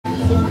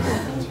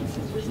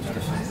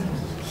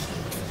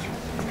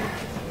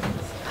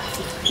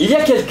Il y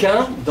a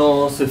quelqu'un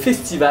dans ce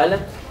festival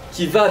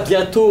qui va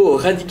bientôt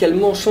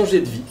radicalement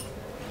changer de vie.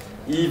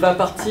 Il va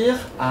partir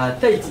à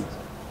Tahiti,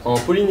 en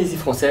Polynésie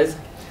française,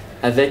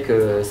 avec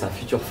sa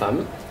future femme.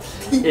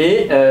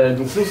 Et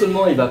donc non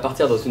seulement il va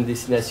partir dans une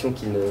destination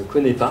qu'il ne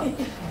connaît pas,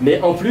 mais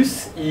en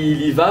plus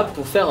il y va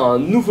pour faire un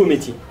nouveau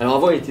métier. Alors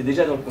avant il était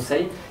déjà dans le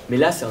conseil, mais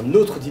là c'est un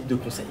autre type de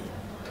conseil.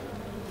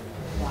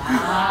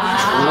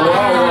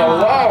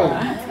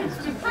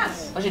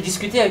 Moi j'ai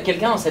discuté avec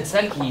quelqu'un dans cette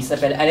salle qui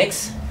s'appelle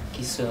Alex,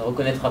 qui se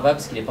reconnaîtra pas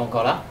parce qu'il n'est pas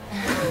encore là.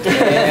 Et,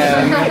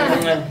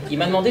 il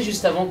m'a demandé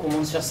juste avant qu'on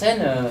monte sur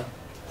scène,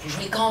 vous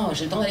jouez quand?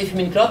 J'ai le temps d'aller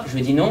fumer une clope? Je lui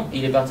ai dit non et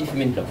il est parti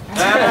fumer une clope.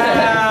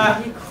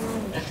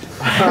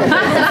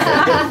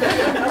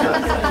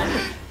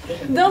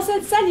 Dans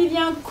cette salle, il y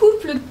a un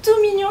couple tout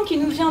mignon qui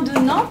nous vient de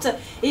Nantes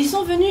et ils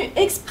sont venus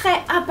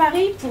exprès à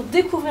Paris pour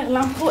découvrir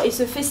l'impro et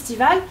ce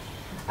festival.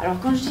 Alors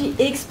quand je dis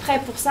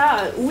exprès pour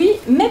ça, oui,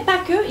 mais pas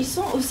que, ils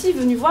sont aussi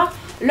venus voir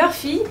leur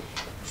fille.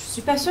 Je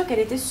suis pas sûre qu'elle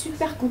était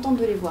super contente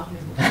de les voir. Mais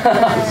bon.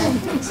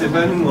 C'est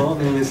pas nous, hein,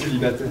 on est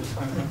célibataires.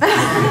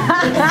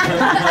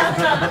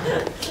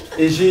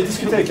 Et j'ai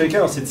discuté avec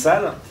quelqu'un dans cette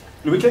salle.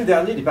 Le week-end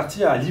dernier, il est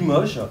parti à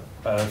Limoges,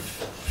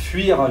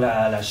 fuir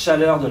la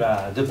chaleur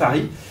de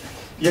Paris.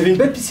 Il y avait une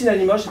belle piscine à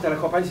Limoges, c'était à la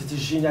campagne,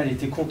 c'était génial, il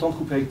était content de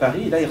couper avec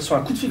Paris. Et là, il reçoit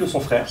un coup de fil de son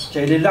frère, qui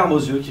avait les larmes aux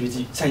yeux, qui lui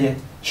dit « Ça y est,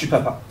 je suis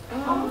papa ».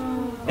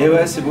 Et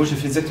ouais, c'est beau, j'ai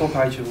fait exactement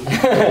pareil que vous.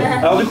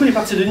 Alors du coup, il est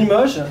parti de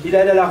Limoges, il est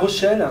allé à La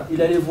Rochelle,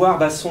 il est allé voir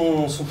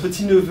son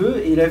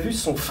petit-neveu, et il a vu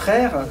son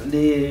frère,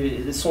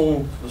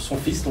 son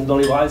fils, donc dans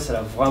les bras, et ça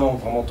l'a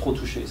vraiment trop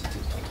touché. C'était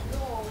trop.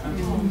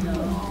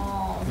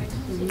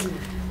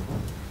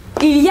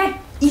 Il y a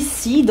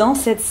ici, dans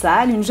cette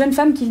salle, une jeune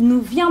femme qui nous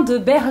vient de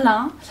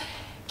Berlin,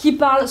 qui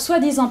parle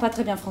soi-disant pas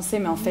très bien français,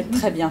 mais en fait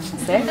très bien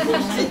français,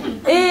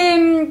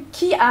 et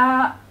qui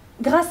a,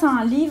 grâce à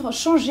un livre,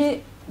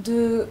 changé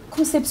de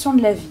conception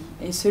de la vie.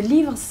 Et ce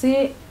livre,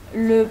 c'est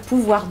Le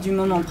pouvoir du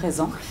moment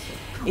présent.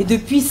 Et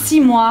depuis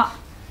 6 mois,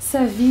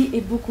 sa vie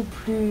est beaucoup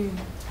plus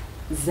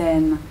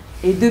zen.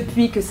 Et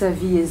depuis que sa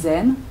vie est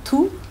zen,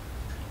 tout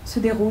se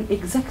déroule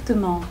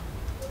exactement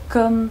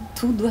comme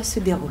tout doit se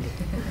dérouler.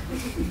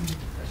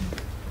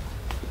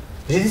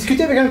 J'ai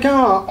discuté avec quelqu'un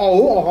en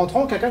haut, en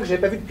rentrant, quelqu'un que je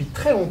n'avais pas vu depuis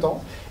très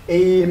longtemps.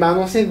 Et il m'a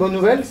annoncé une bonne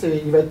nouvelle,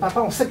 il va être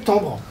papa en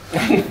septembre.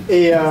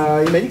 Et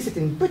il m'a dit que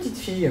c'était une petite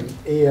fille.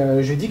 Et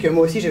je lui ai dit que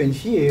moi aussi j'avais une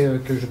fille et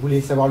que je voulais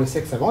savoir le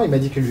sexe avant. Il m'a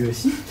dit que lui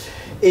aussi.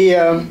 Et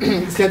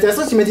ce qui est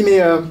intéressant, c'est qu'il m'a dit, mais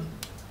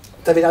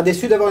t'avais l'air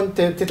déçu d'avoir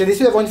t'étais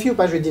déçu d'avoir une fille ou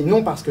pas? Je lui ai dit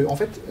non, parce que en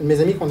fait,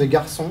 mes amis qui ont des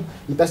garçons,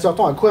 ils passent leur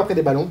temps à courir après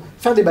des ballons,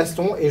 faire des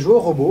bastons et jouer au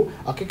robot.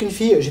 Alors qu'avec une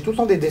fille, j'ai tout le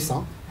temps des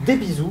dessins, des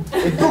bisous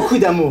et beaucoup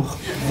d'amour.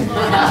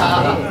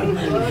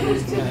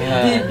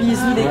 Des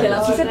bisous, des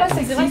câlins. Tu sais pas,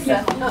 c'est vrai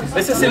ça.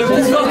 Mais ça c'est le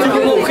pouvoir du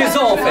moment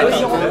présent en fait.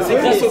 C'est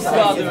grâce au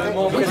pouvoir du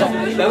moment présent.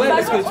 Bah ouais,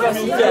 parce que tu vas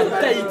monter à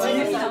Tahiti,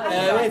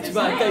 ouais, tu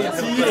vas à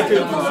Tahiti et que...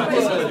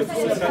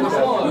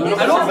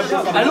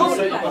 Allô,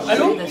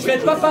 je vais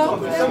être papa.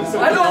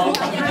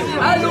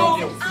 Allô,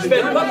 je vais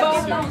être papa.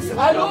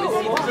 Allô,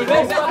 je vais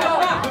être papa.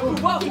 Le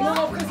pouvoir du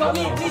moment présent.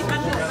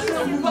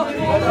 Le pouvoir du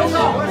moment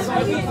présent.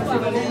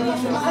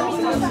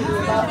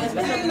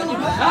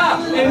 Ah,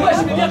 et moi je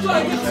vais bientôt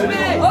aller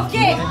fumer. Ok.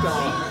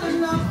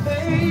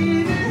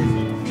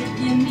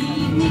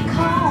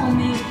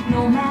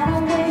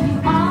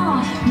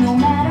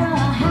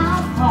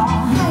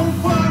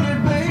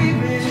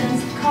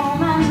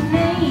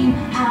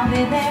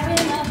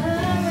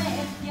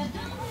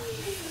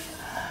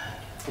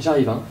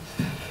 J'arrive, hein.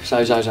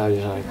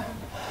 J'arrive.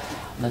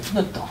 On a tout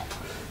notre temps.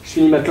 Je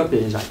finis ma clope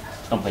et j'arrive.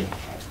 Je t'en prie.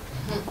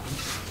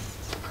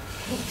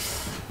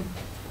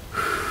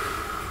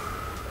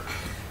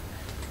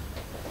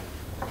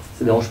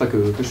 Ça dérange pas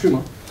que je fume,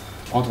 hein.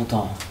 Prends ton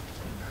temps.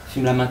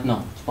 Fume-la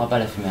maintenant. Tu pourras pas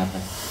la fumer après.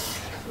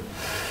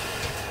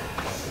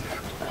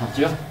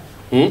 Arthur,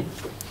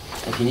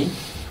 t'as fini?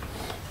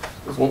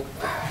 Bon.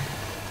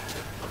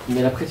 Tu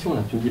mets la pression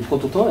là. Tu me dis prends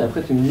ton temps et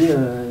après tu me dis...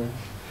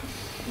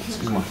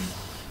 Excuse-moi.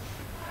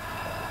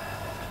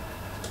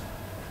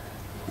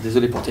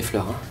 Désolé pour tes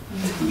fleurs, hein.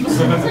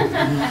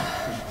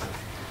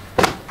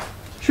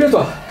 Je suis à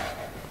toi.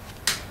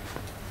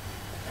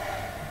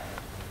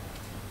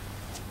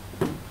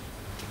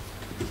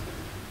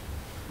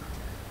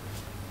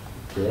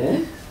 Ok.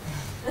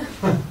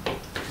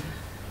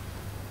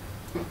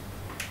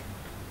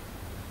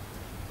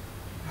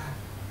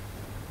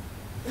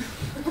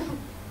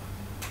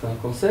 C'est un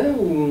concert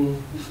ou...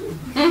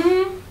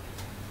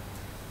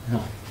 Non.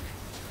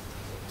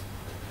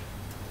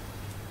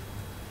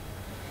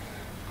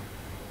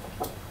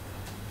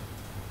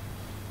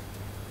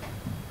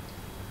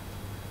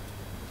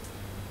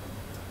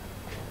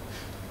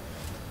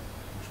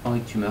 J'ai pas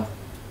envie que tu meurs.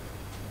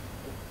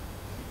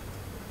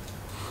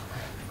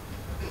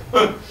 Je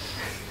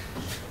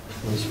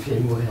vais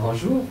mourir un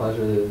jour, enfin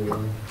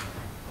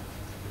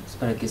C'est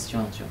pas la question,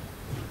 Arthur.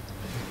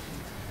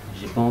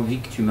 J'ai pas envie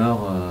que tu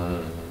meurs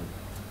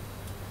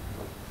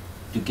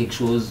de quelque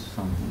chose.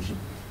 Enfin,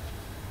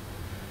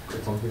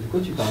 Attends, de quoi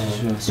tu parles?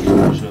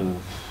 Excuse-moi,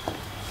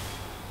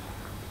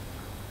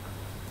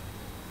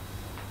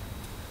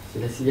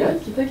 C'est la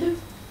cigarette qui t'inquiète?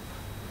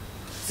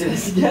 C'est la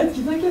cigarette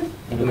qui t'inquiète?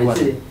 Et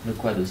le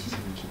quad aussi, ça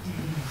m'inquiète.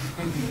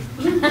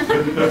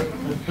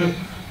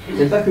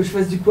 T'aimes pas que je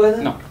fasse du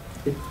quad? Non.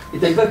 Et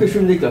t'aimes pas que je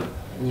fume des clopes?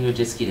 Ni le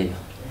jet ski d'ailleurs.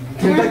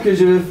 T'aimes pas que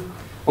je...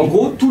 En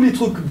gros, tous les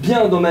trucs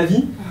bien dans ma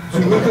vie, tu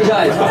veux que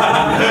j'arrête.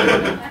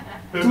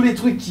 Tous les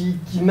trucs qui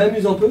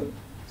m'amusent un peu.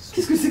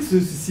 Qu'est-ce que c'est que ce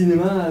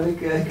cinéma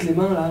avec les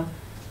mains là?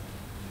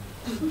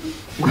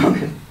 Non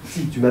mais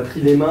si, tu m'as pris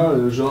les mains,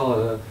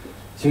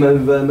 tu m'as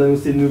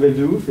annoncé une nouvelle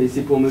de ouf et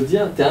c'est pour me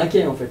dire, t'es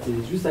inquiet en fait, c'est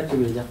juste ça que tu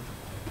voulais dire.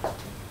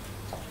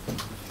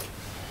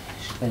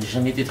 J'ai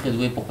jamais été très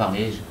doué pour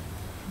parler.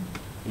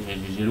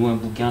 J'ai loué un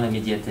bouquin à la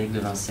médiathèque de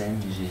Vincennes.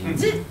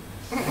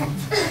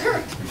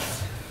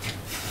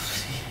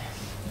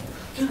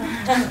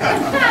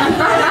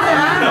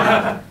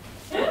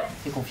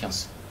 Fais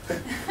confiance.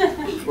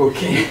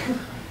 Ok. Je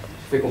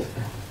fais confiance.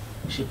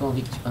 J'ai pas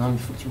envie que tu... Ah non, mais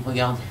il faut que tu me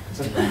regardes.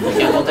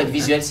 Il y a un contact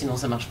visuel, sinon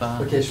ça marche pas.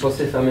 Ok, je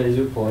pensais fermer les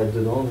yeux pour être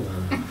dedans.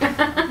 Mais...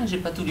 J'ai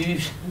pas tout lu.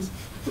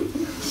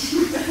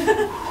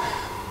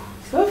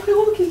 Ça va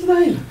frérot, qu'est-ce qui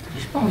t'arrive?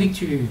 J'ai pas envie que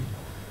tu...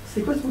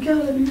 C'est quoi ce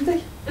bouquin à la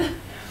bibliothèque?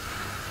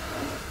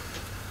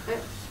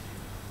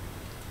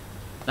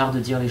 L'art de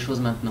dire les choses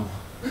maintenant.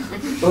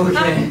 Ok.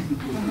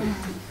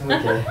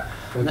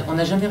 On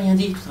n'a jamais rien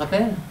dit, tu te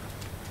rappelles?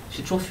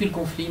 J'ai toujours fui le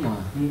conflit, moi.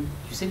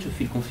 Tu sais que je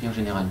fuis le conflit en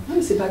général. Non,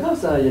 mais c'est pas grave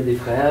ça, il y a des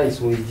frères, ils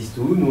se disent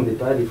tout, nous on n'est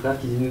pas des frères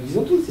qui nous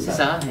disons tout, c'est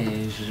ça,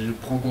 et je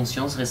prends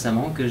conscience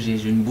récemment que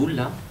j'ai une boule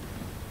là.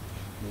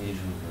 Et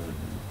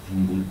j'ai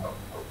une boule.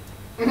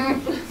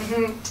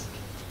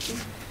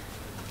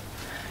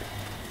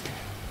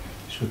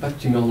 Je veux pas que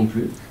tu meurs non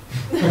plus.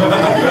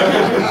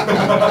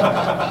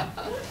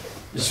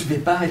 Je vais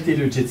pas arrêter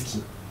le jet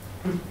ski.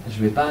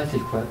 Je vais pas arrêter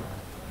le quad.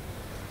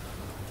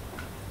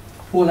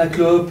 Pour la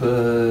clope,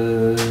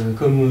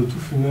 comme tout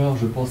fumeur,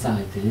 je pense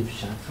arrêter, puis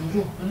j'arrêterai un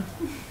jour. Voilà.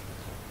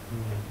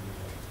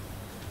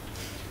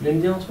 Tu voulais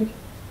me dire un truc?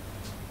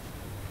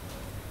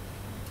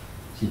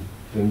 Si,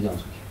 tu veux me dire un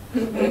truc.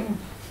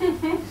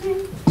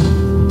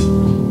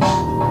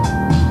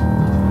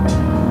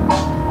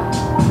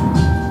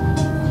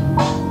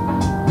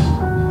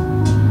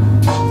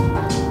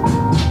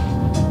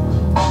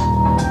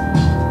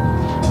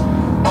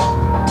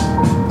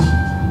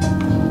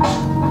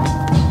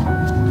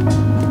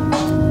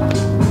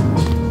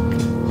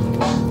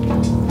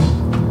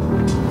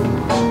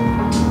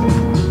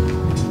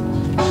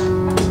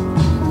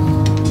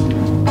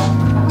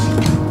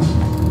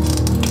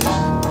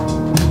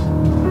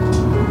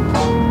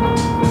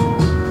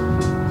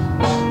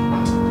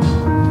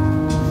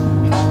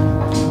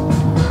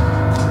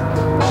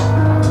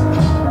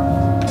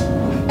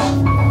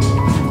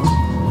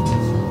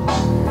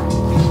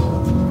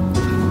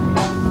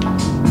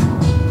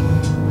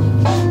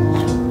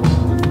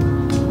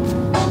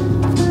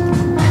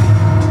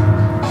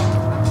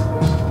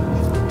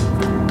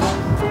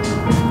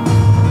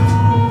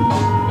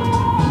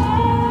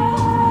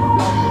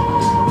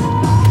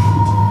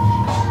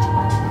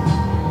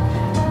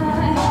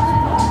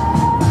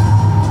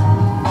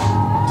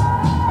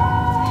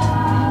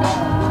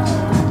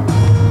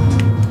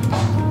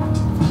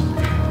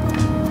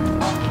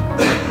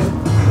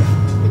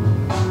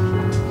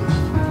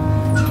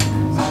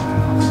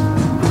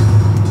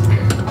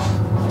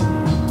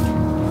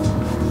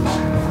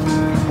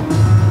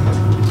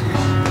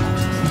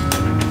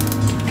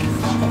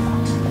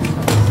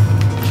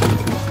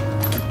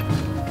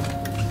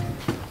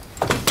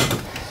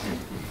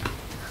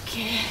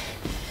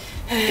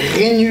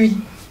 Rénuit.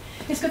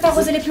 Est-ce que t'as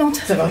arrosé les plantes?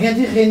 Ça veut rien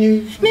dire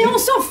rénuit. Mais on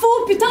s'en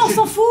fout, putain, on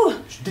s'en fout.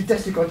 Je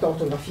déteste les correcteurs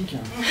orthographiques.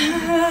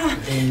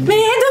 Mais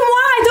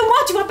aide-moi,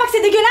 tu vois pas que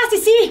c'est dégueulasse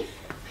ici?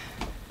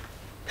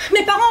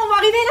 Mes parents vont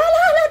arriver là,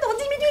 dans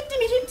 10 minutes,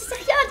 c'est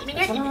rien, 10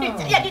 minutes,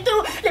 c'est rien du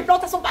tout. Les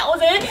plantes, elles sont pas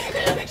arrosées,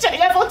 j'ai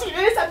rien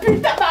ventilé, ça pue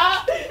le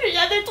tabac. Il y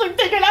a des trucs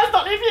dégueulasses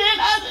dans les pieds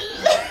là.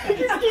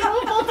 Qu'est-ce qu'ils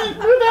vont monter de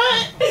boudin?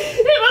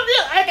 Ils vont me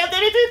dire, regarde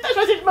l'étude, t'as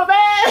choisi le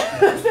mauvais.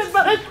 C'est le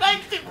mauvais chemin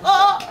que tu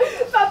prends.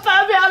 Papa,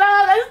 Berlin,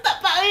 reste à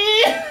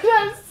Paris, je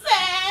le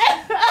sais.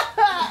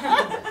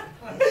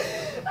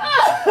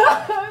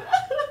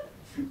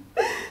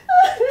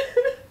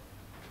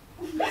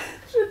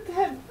 Je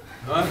t'aime.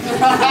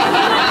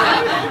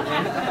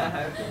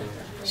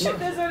 Je suis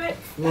désolée.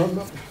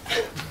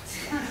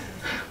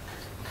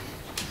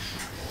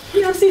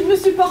 Merci de me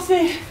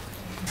supporter.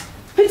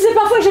 Mais tu sais,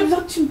 parfois j'ai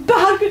besoin que tu me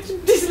parles, que tu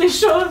me dises les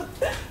choses.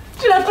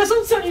 J'ai l'impression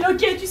de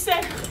soliloquer, tu sais.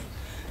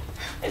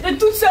 Et d'être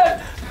toute seule.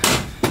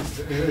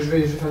 Je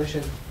vais faire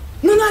l'échelle.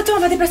 Non, attends,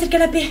 on va déplacer le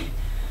canapé.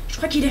 Je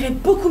crois qu'il irait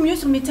beaucoup mieux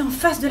si on le mettait en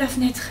face de la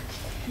fenêtre.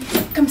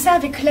 Comme ça,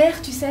 avec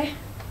l'air, tu sais.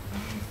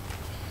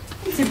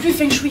 C'est plus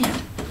feng shui.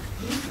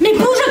 Mais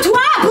bouge-toi!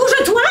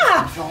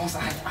 Florence,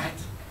 arrête.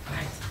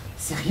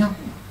 C'est rien.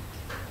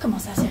 Comment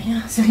ça, c'est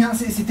rien? C'est rien,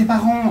 c'est tes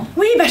parents.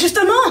 Oui, bah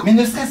justement! Mais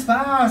ne stresse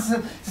pas, ça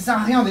sert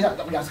à rien. Déjà,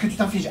 regarde, ce que tu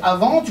t'infliges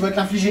avant, tu vas te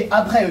l'infliger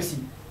après aussi.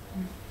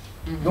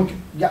 Donc,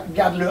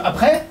 garde-le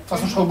après. De toute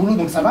façon, je serai au boulot,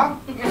 donc ça va.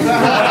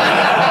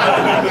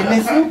 Et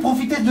laisse-nous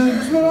profiter de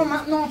ce moment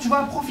maintenant. Tu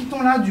vois,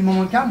 profitons là du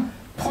moment calme.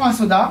 Prends un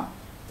soda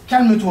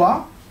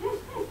calme-toi.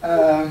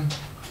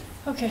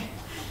 Ok.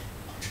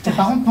 Tes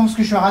parents pensent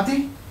que je suis un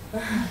raté?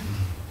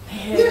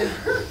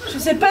 Je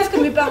sais pas ce que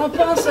mes parents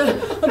pensent.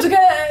 En tout cas,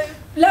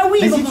 là oui.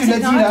 Mais ils vont si tu penser l'as que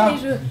dit, t'es un là.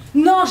 raté,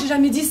 Non, j'ai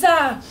jamais dit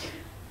ça.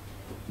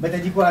 Bah t'as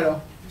dit quoi alors?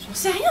 J'en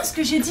sais rien ce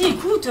que j'ai dit,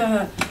 écoute.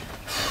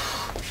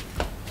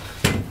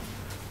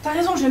 T'as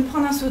raison, je vais me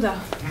prendre un soda.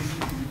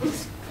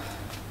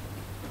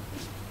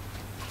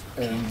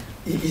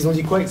 Ils ont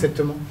dit quoi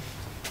exactement?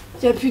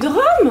 Y a plus de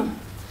rhum?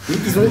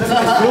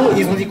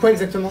 Ils ont dit quoi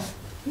exactement?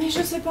 Mais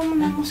je sais pas,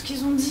 mon amour, ce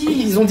qu'ils ont dit.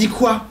 Ils ont dit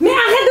quoi? Mais arrête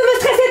de me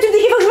stresser, tu me dis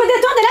qu'il faut que je me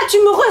détende et là tu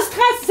me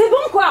restresses, c'est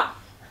bon quoi?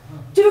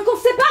 Tu veux qu'on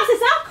se sépare, c'est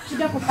ça? J'ai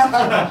bien compris.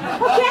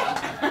 Ok?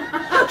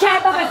 Ok,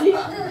 bah vas-y,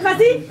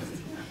 vas-y.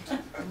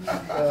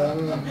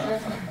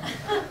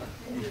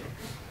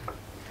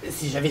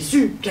 Si j'avais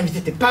su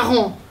qu'inviter tes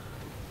parents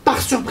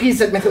par surprise,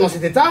 ça te mettrait dans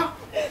cet état.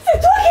 C'est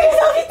toi qui les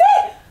as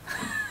invités?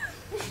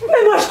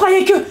 Mais moi je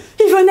croyais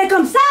qu'ils venaient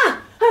comme ça,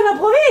 à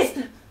l'improviste.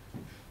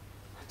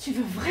 Tu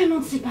veux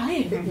vraiment te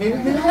séparer? Mais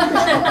non,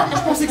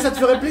 je pensais que ça te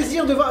ferait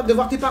plaisir de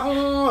voir tes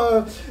parents.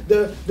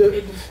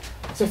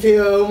 Ça fait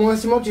au moins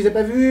 6 mois que tu les as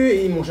pas vus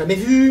et ils m'ont jamais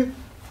vu.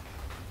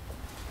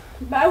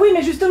 Bah oui,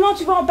 mais justement,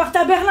 tu vois, on part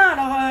à Berlin,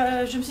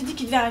 alors je me suis dit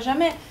qu'ils te verraient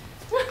jamais.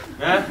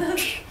 Hein?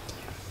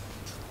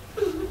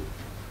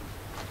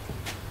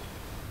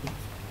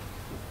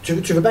 Tu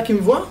veux pas qu'ils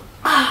me voient?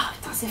 Ah,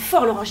 putain, c'est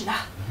fort l'orangina.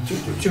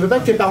 Tu veux pas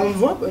que tes parents me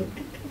voient?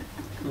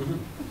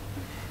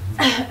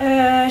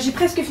 J'ai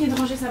presque fini de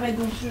ranger, ça va être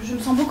bon. Je me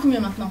sens beaucoup mieux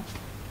maintenant.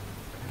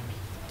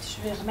 Je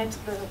vais remettre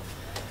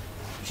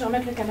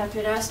le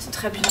canapé là, c'était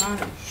très bien.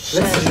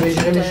 Je vais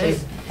gérer mes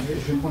chaises.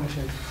 Je vais prendre la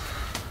chaise.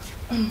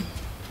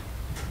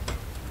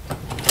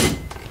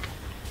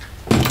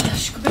 Je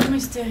suis complètement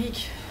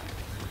hystérique.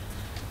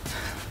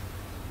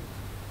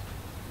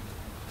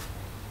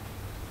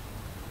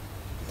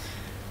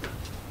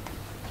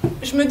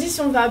 Je me dis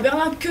si on va à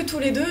Berlin que tous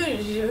les deux,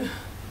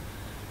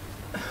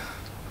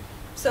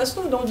 ça se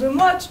trouve dans 2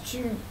 mois tu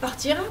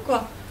partiras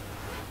quoi.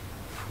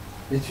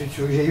 Mais tu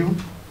veux que j'aille où?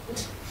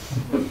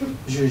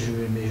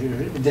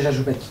 Déjà je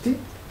veux pas te quitter.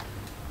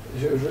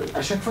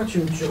 À chaque fois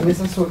tu remets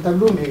ça sur le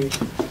tableau, mais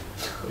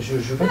je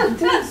veux pas te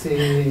quitter,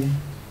 c'est...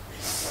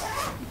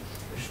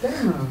 Je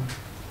t'aime.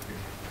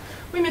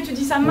 Oui mais tu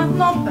dis ça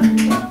maintenant.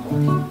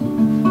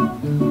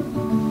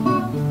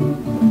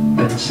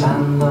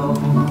 Pensando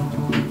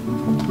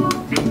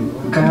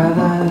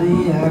cada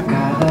día,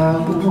 cada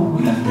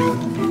hora,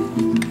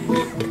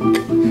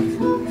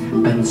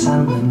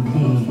 pensando en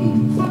ti,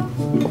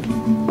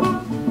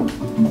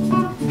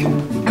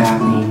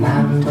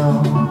 caminando,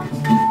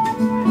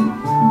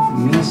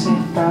 mi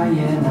cesta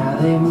llena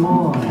de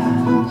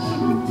moras,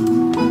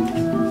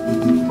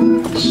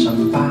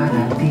 son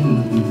para ti.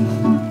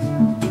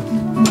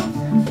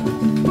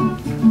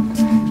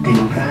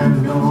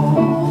 Temprano,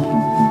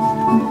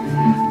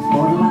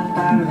 por la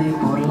tarde,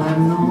 por la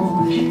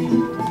noche,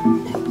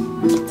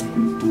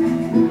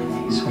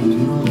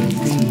 sueño de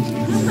ti.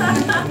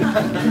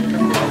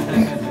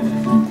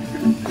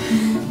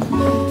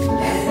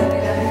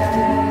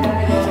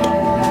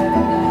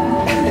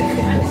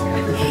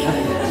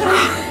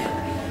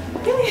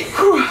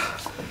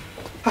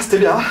 Ah, c'était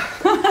bien.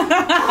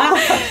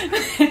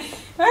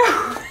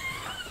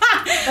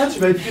 Ah, tu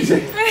m'as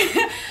épuisé.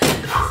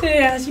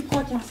 C'est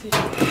réciproque, hein,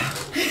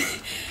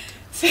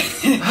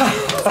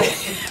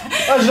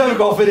 Ah, j'aime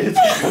quand on fait des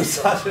trucs comme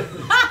ça.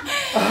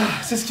 Ah,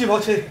 c'est ce qui me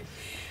manquait.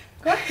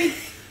 Quoi?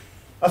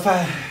 Enfin...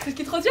 C'est ce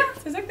qui te retient?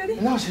 C'est ça que t'as dit?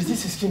 Non, j'ai dit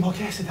c'est ce qui me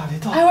manquait ces derniers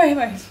temps. Ah ouais,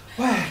 ouais.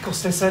 Ouais, qu'on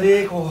se laisse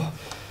aller,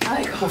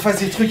 qu'on fasse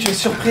des trucs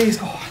surprises,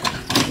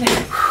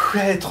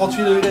 Ouais,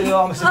 38 degrés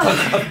dehors, mais c'est pas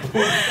grave.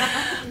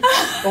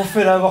 On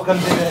fait l'amour comme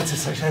des bêtes, c'est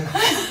ça que j'aime.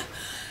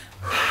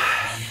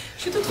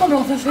 Je suis toute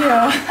tremblante, ça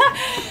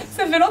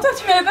fait longtemps que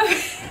tu m'avais pas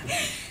fait.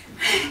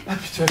 Ah,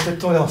 puis tu vas peut-être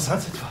tomber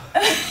enceinte cette fois.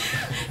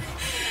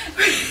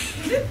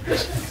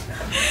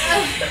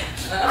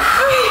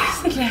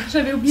 C'est clair,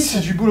 j'avais oublié ça.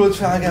 C'est du boulot de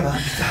faire un gamin,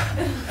 putain.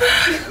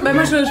 Bah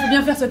moi je veux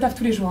bien faire ce taf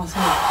tous les jours. Hein,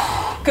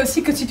 comme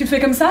si que si tu le fais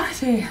comme ça,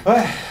 c'est... Ouais,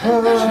 bah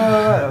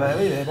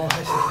oui, mais bon,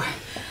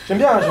 j'aime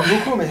bien, j'aime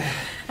beaucoup, mais...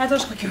 Attends,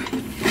 je crois que...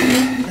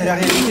 Il y a la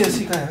réalité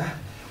aussi quand même.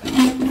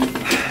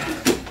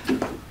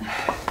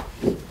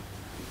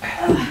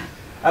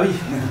 Ah oui.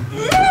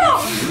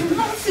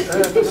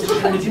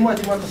 Mais dis-moi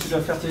quand tu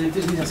dois faire tes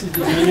exercices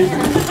de 10 minutes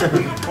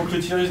pour que le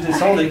tirus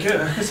descende et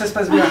que ça se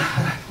passe bien.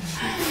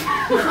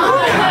 Ah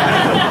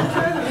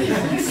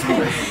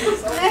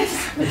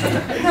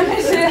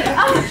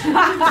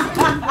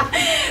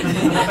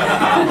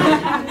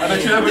bah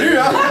tu l'as voulu,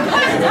 hein.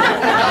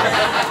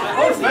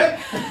 On le fait.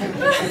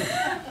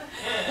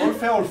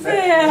 On le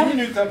fait. 10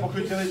 minutes hein, pour que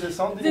le tirus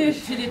descende. Je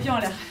fais les pieds en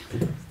l'air.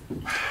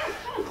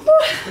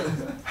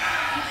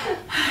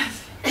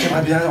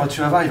 J'aimerais bien,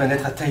 tu vas voir, il va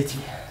naître à Tahiti.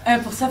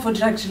 Pour ça, faut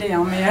déjà que je l'ai,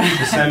 hein, mais...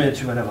 Je sais, mais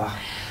tu vas l'avoir.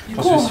 Du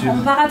coup, on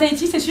part à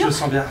Tahiti, c'est sûr? Je le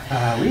sens bien.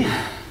 Ah oui,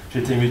 j'ai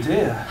été muté.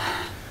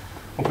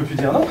 On peut plus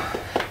dire non.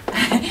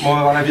 Bon, on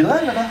va voir la vie de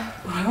rêve là-bas.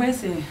 Ouais,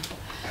 c'est...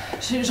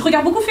 Je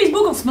regarde beaucoup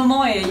Facebook en ce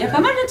moment et il y a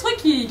pas mal de trucs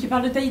qui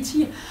parlent de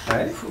Tahiti.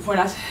 Ouais.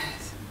 Voilà.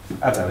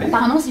 Ah bah oui.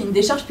 Apparemment, c'est une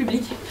décharge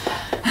publique.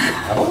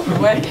 Ah bon?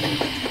 Ouais.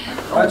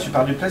 Ah, tu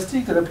parles du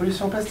plastique, de la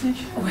pollution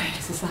plastique? Ouais,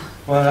 c'est ça.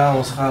 Voilà,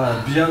 on sera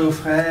bien au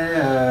frais,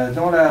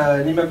 dans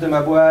l'immeuble de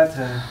ma boîte,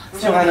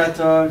 sur un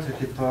atoll,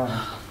 t'inquiète pas.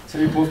 C'est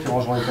les pauvres qui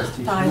rangeront les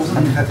plastiques. T'as Nous, on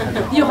sera très très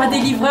bien. Il y aura des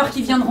livreurs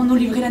qui viendront nous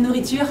livrer la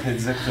nourriture.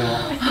 Exactement.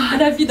 Ah,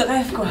 la vie de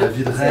rêve, quoi. La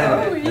vie de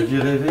rêve, Oui. la vie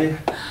rêvée.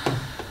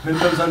 Même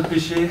pas besoin de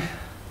pêcher.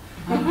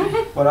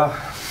 Voilà.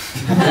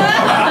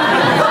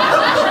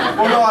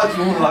 On aura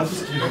tout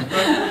ce qu'il faut.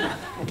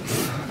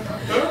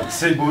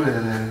 C'est beau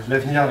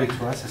l'avenir avec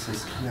toi, ça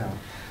s'exprime.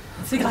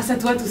 C'est grâce à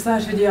toi tout ça,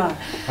 je veux dire.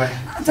 Ouais.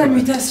 Ta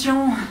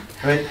mutation.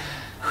 Oui.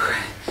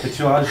 Et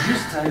tu auras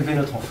juste à élever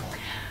notre enfant.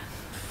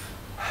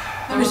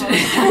 Non, mais je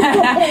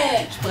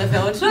pourrais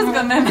faire autre chose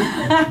quand même.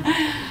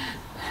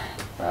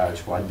 Bah,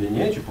 tu pourras te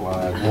baigner, tu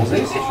pourras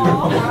bronzer si tu veux.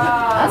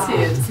 Ah,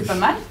 c'est pas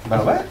mal.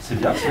 Bah ouais, c'est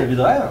bien, c'est la vie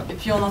de rêve. Et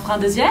puis on en fera un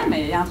deuxième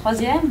et un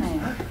troisième. Et...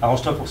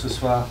 Arrange-toi pour que ce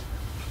soit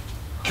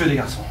que des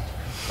garçons.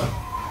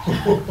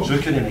 Je veux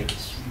que des mecs.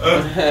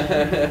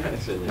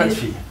 Pas de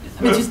filles.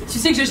 Mais tu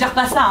sais que je gère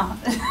pas ça.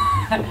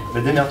 Hein.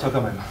 Mais démerde-toi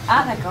quand même.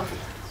 Ah, d'accord.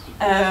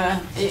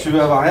 Si tu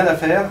veux avoir rien à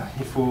faire,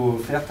 il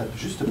faut faire ta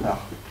juste part.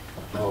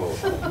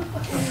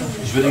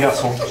 Je veux des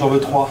garçons, j'en veux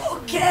 3.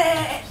 Ok.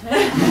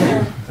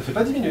 Ça fait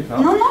pas 10 minutes,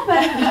 hein? Non, bah,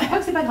 je crois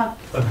que c'est pas grave.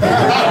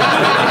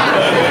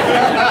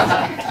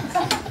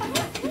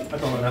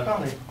 Attends, on en a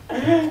parlé.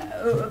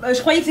 Je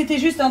croyais que c'était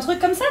juste un truc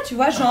comme ça, tu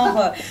vois,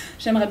 genre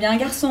j'aimerais bien un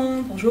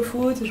garçon pour jouer au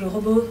foot, jouer au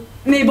robot.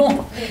 Mais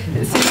bon,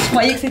 je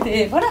croyais que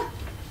c'était... Voilà.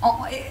 Ah,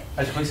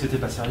 tu croyais que c'était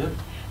pas sérieux?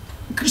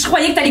 Je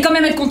croyais que t'allais quand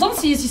même être contente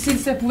si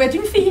ça pouvait être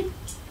une fille.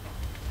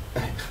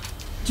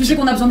 Tu sais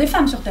qu'on a besoin des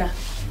femmes sur Terre.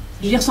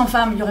 Je veux dire, sans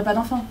femme, il n'y aurait pas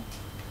d'enfants.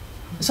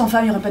 Sans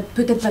femme, il n'y aurait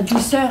peut-être pas de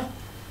douceur.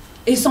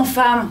 Et sans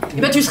femme,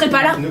 eh ben tu serais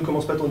pas là. Ne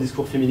commence pas ton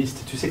discours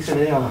féministe, tu sais que ça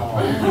m'énerve.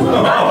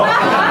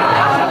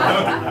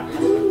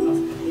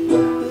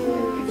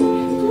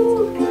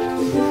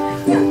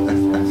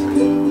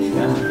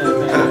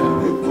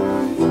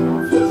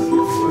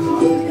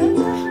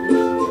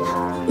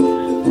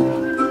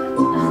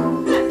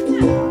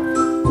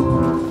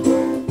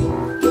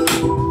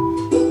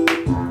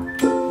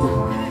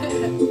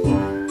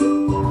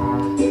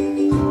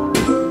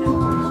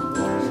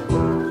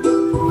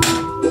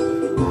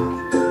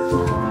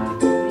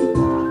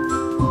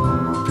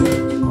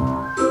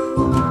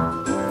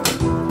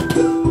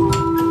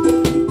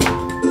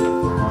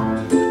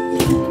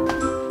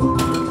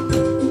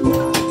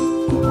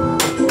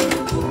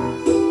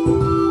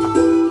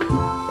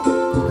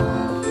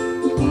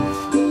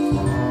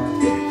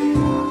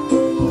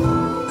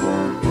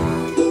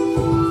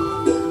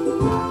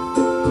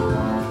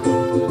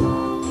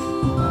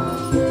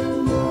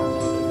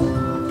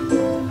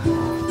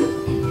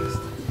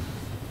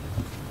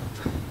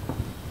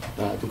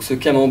 Ce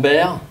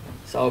camembert,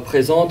 ça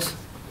représente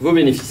vos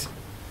bénéfices.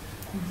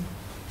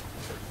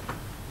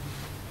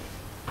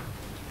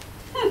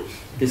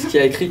 Qu'est-ce qu'il y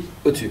a écrit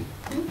au-dessus?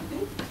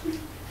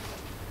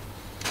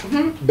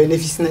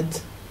 Bénéfice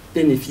net.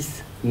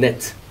 Bénéfice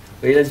net.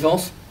 Vous voyez la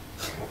différence?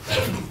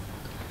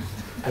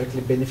 Avec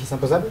les bénéfices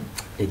imposables?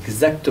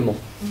 Exactement.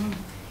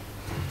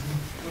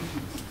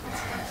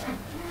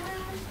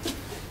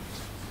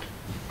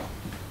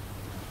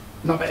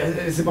 Non,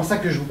 c'est pour ça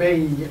que je vous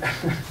paye.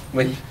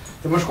 Oui.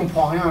 Moi je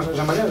comprends rien,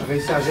 j'aimerais bien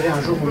réussir à gérer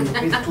un jour mon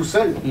entreprise tout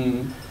seul.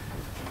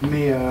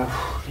 Mais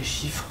les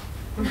chiffres.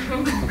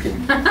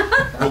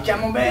 Les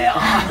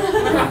camemberts.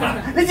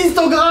 Les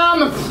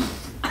histogrammes.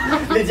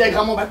 Les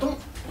diagrammes en bâton.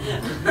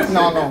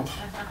 Non.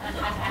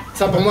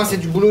 Ça pour moi c'est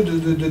du boulot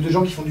de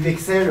gens qui font du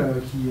Excel,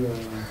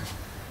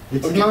 les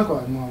petites mains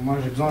quoi. Moi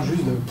j'ai besoin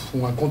juste de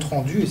un compte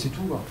rendu et c'est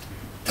tout quoi.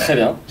 Très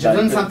bien. J'ai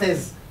besoin de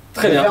synthèse.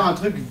 Très bien. Faire un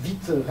truc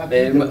vite,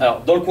 rapide.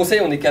 Alors dans le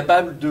conseil on est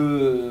capable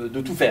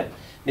de tout faire.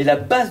 Mais la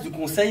base du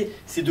conseil,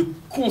 c'est de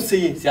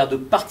conseiller, c'est-à-dire de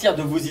partir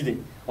de vos idées.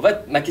 En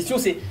fait, ma question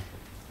c'est,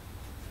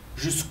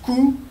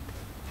 jusqu'où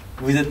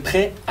vous êtes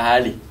prêt à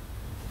aller?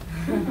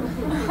 Vous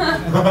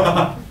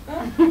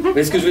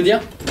voyez ce que je veux dire?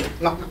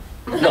 Non.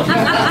 Non,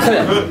 très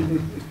bien.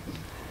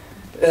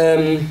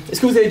 Est-ce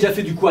que vous avez déjà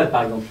fait du quad,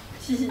 par exemple?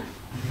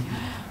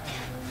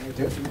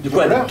 Du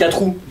quad, 4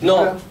 roues?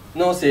 Non,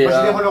 non, c'est... Moi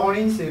j'ai des rollers en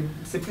ligne,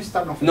 c'est plus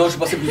stable en fait. Non, je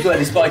pensais plutôt à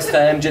des sports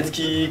extrêmes, jet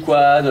ski,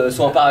 quad,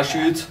 saut en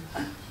parachute.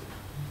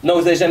 Non,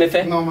 vous avez jamais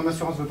fait? Non, mon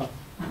assurance veut pas.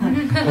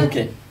 Ok.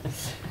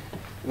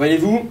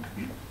 Voyez-vous,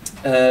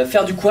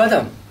 faire du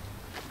quad,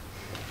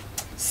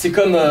 c'est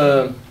comme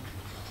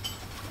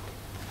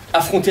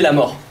affronter la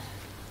mort.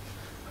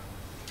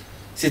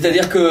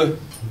 C'est-à-dire que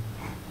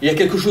il y a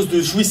quelque chose de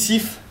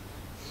jouissif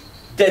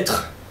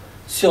d'être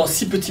sur un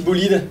si petit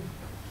bolide,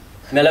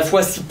 mais à la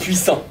fois si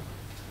puissant.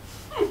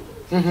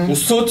 On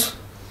saute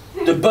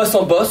de boss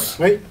en boss,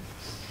 oui.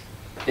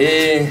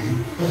 Et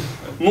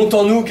monte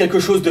en nous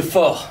quelque chose de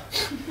fort.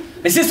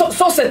 Mais c'est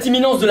sans cette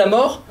imminence de la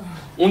mort,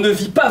 on ne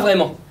vit pas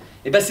vraiment.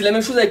 Et ben c'est la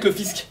même chose avec le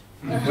fisc.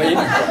 Vous voyez?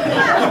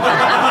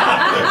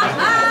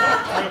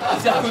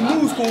 C'est-à-dire que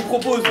nous, ce qu'on vous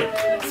propose,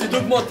 c'est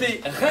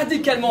d'augmenter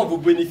radicalement vos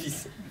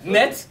bénéfices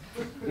nets,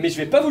 mais je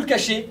vais pas vous le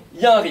cacher,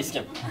 il y a un risque.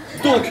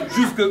 Donc,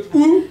 jusque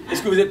où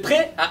est-ce que vous êtes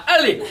prêt à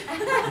aller,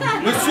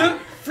 monsieur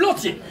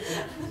Flantier?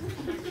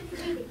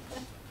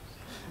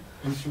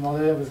 Je me suis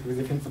demandé parce que vous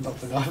avez fait une faute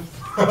d'orthographe.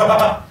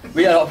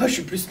 Oui, alors moi je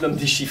suis plus l'homme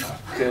des chiffres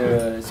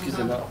que...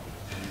 excusez-moi.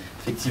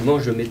 Effectivement,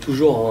 je mets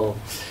toujours en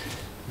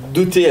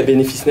doté à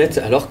bénéfice net,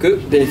 alors que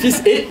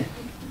bénéfice est...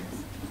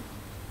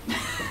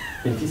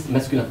 bénéfice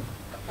masculin.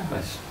 Ouais.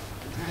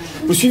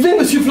 Vous suivez,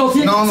 monsieur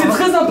Flantier? C'est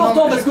très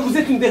important parce que vous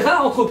êtes une des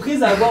rares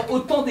entreprises à avoir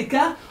autant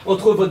d'écart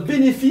entre votre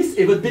bénéfice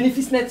et votre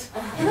bénéfice net.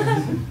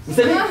 Vous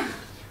savez,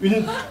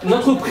 une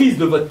entreprise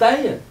de votre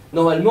taille,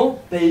 normalement,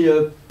 paye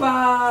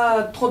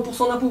pas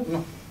 30% d'impôts.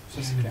 Non,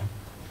 ça c'est clair.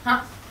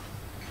 Hein?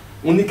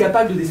 On est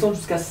capable de descendre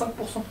jusqu'à 5%.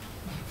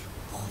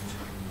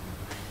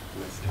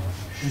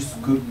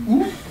 Jusque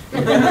où?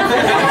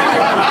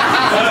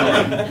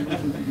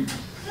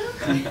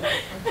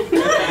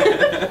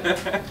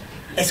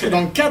 Est-ce que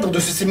dans le cadre de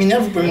ce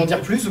séminaire, vous pouvez m'en dire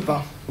plus ou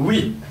pas?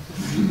 Oui.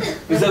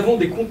 Nous avons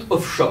des comptes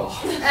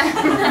offshore.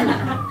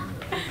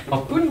 En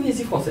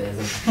Polynésie française.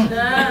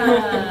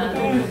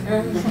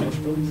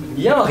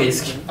 Il y a un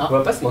risque, on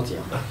va pas se mentir.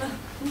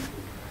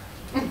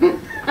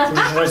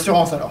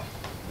 L'assurance alors.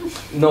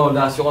 Non,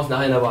 l'assurance n'a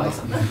rien à voir avec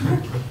ça.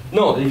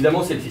 Non,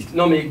 évidemment, c'est le fisc.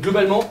 Non, mais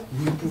globalement,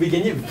 vous pouvez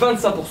gagner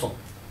 25%.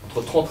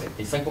 Entre 30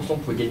 et 5%, vous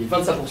pouvez gagner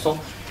 25%.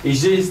 Et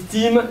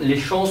j'estime les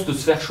chances de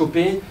se faire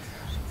choper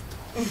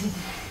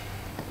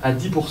à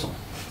 10%.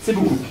 C'est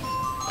beaucoup.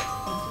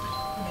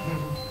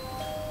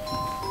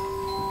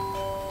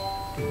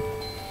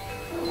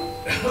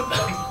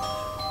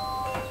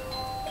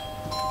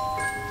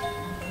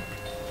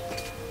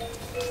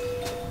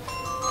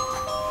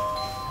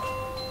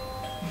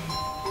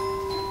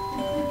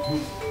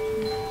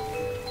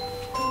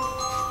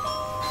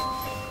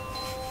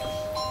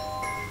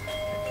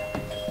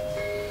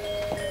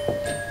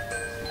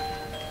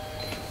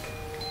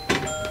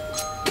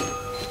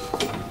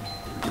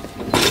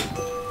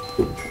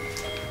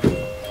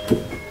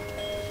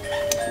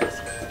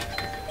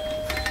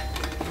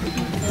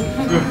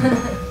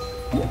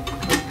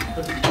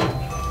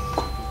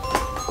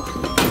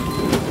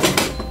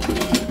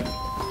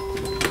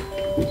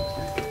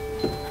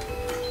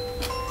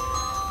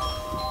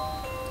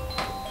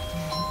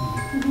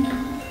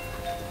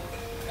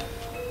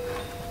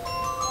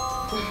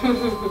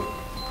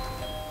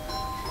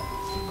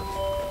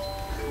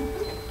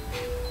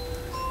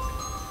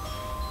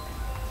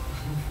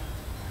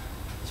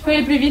 Tu peux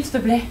aller plus vite, s'il te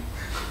plaît?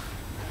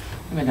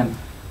 Madame.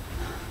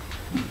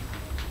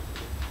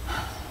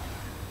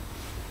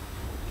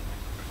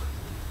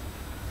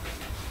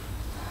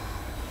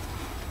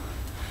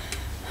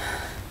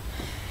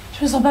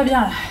 Je me sens pas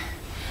bien là.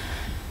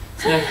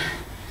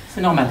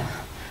 C'est normal.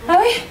 Ah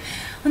oui?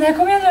 On est à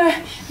combien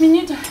de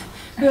minutes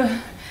de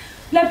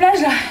la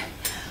plage là?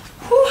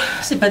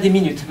 C'est pas des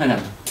minutes,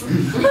 madame.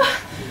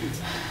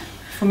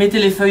 Faut mettre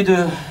les feuilles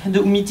de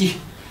Oumiti.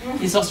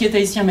 Les sorciers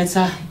tahitiens mettent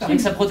ça. Il paraît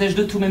que ça protège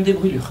de tout, même des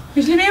brûlures.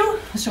 Mais je les mets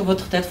où? Sur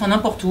votre tête, enfin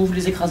n'importe où. Vous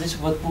les écrasez sur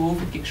votre peau, vous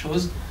faites quelque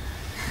chose.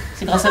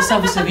 C'est grâce à ça,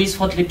 vous savez, ils se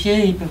frottent les pieds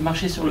et ils peuvent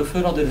marcher sur le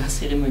feu lors de la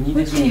cérémonie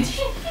des Oumiti.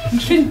 Je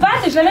fais une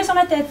pâte et je la mets sur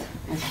ma tête.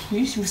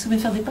 Oui, si vous savez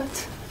faire des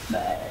pâtes. Bah,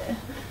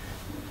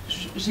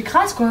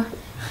 j'écrase quoi.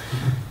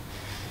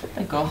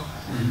 D'accord.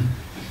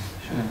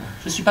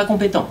 Je suis pas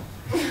compétent.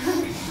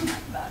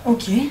 Bah,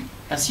 ok.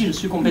 Ah si, je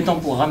suis compétent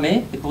pour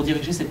ramer et pour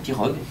diriger cette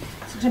pirogue.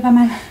 C'est que j'ai pas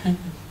mal.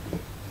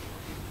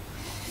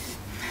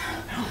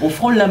 On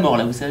frôle la mort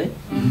là, vous savez.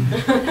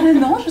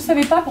 Non, je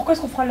savais pas. Pourquoi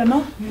est-ce qu'on frôle la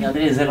mort? Regardez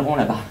les ailerons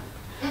là-bas.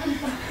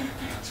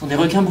 Ce sont des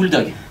requins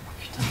bulldogs.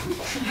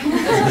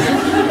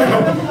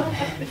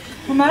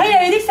 Mon mari il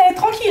avait dit que ça allait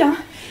être tranquille. Hein.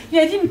 Il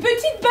a dit une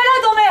petite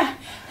balade en mer.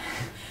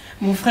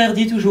 Mon frère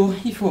dit toujours,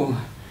 il faut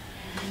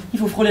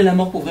frôler la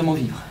mort pour vraiment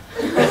vivre.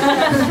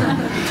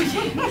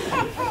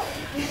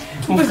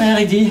 Mon frère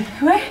il dit,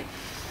 ouais.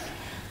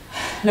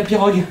 La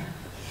pirogue,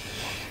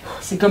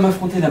 c'est comme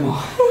affronter la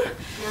mort.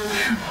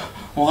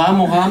 On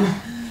rame, on rame,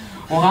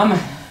 on rame.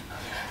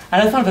 À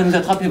la fin, elle va nous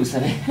attraper, vous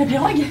savez. La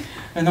pirogue?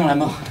 Non, la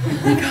mort.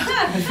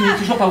 Elle finit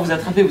toujours par vous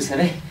attraper, vous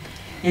savez.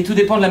 Et tout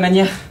dépend de la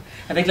manière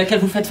avec laquelle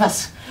vous faites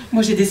face.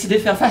 Moi, j'ai décidé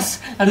de faire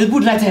face à l'autre bout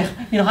de la terre,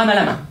 une rame à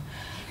la main.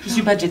 Je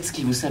suis pas jet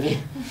ski, vous savez.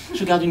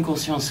 Je garde une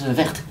conscience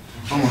verte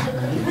en moi.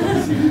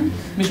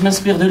 Mais je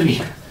m'inspire de lui.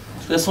 De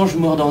toute façon, je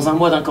meurs dans un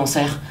mois d'un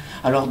cancer.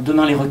 Alors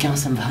demain, les requins,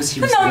 ça me va aussi.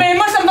 Non, mais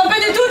moi, ça me va pas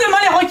du tout, demain,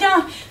 les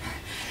requins.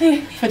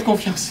 Et... Faites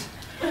confiance.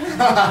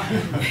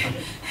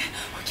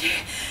 Ok.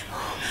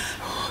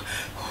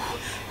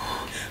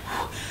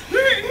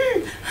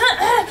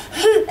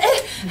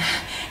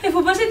 Et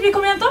vous bossez depuis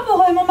combien de temps pour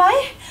mon mari?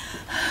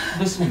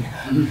 2 semaines.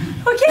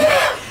 Ok.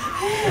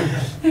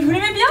 Et vous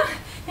l'aimez bien?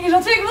 Il est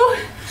gentil avec vous?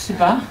 Je sais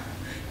pas.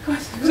 Quoi,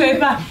 vous savez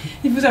pas?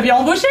 Vous aviez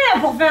embauché là,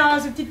 pour faire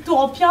ce petit tour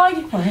en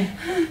pirogue? Ouais.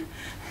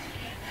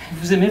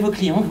 Vous aimez vos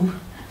clients, vous?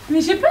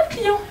 Mais j'ai pas de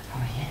clients.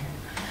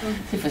 Oui.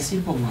 C'est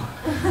facile pour moi.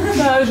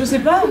 Bah, je sais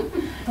pas.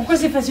 Pourquoi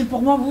c'est facile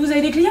pour moi? Vous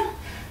avez des clients?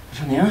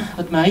 J'en ai un,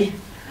 votre mari.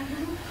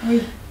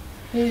 Oui.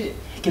 Et...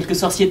 quelques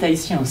sorciers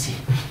tahitiens aussi.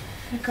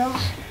 D'accord.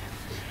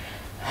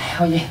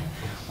 Voyez,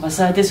 on va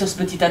s'arrêter sur ce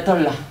petit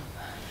atoll là.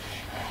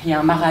 Il y a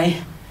un marae.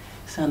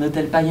 C'est un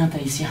hôtel païen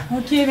tahitien.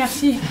 Ok,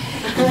 merci.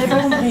 J'avais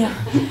pas compris.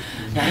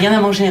 Il n'y a rien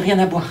à manger, rien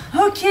à boire.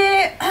 Ok.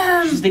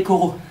 Juste des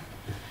coraux.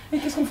 Et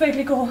qu'est-ce qu'on fait avec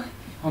les coraux?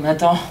 On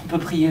attend, on peut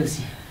prier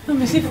aussi. Non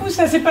mais c'est fou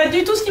ça, c'est pas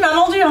du tout ce qu'il m'a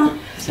vendu hein.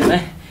 C'est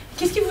vrai?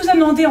 Qu'est-ce qu'il vous a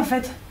demandé en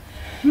fait?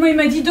 Moi il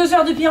m'a dit 2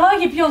 heures de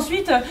pirogue et puis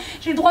ensuite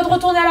j'ai le droit de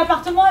retourner à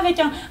l'appartement avec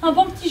un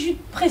bon petit jus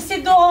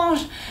pressé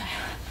d'orange.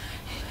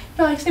 Il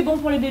paraît que c'est bon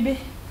pour les bébés.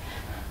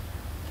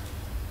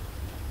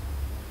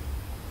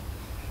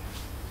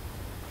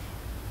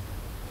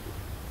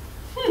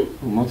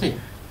 Vous mentez?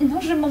 Non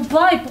je mens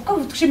pas, et pourquoi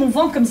vous touchez mon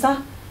ventre comme ça?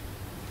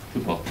 Je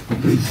sais pas. De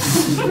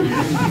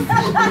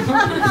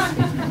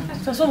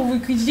toute façon vous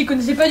ne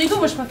connaissez pas du tout,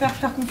 moi je préfère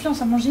faire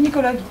confiance à mon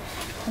gynécologue.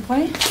 Vous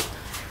comprenez?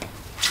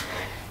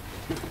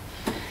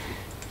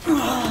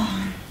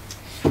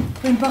 Vous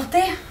pouvez me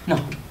porter? Non.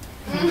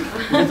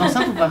 Vous êtes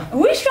enceinte ou pas?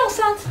 Oui je suis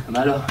enceinte. Ah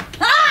bah alors.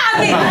 Ah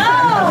mais non!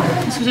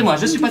 Excusez-moi,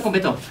 je suis pas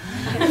compétent.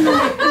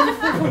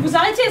 Faut que vous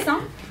arrêtiez ça.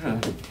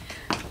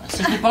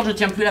 Si je vous porte, je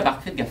tiens plus la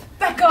barque, faites gaffe.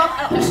 D'accord,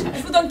 alors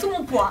je vous donne tout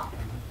mon poids.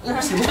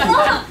 C'est beaucoup.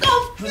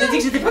 Je vous ai dit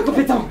que j'étais pas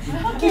compétent.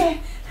 Ok.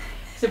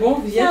 C'est bon,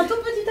 vous y C'est êtes? un tout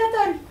petit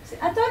atoll. C'est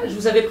atoll? Je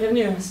vous avais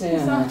prévenu, hein, c'est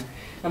ça.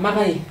 un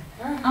marae.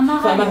 Un marais.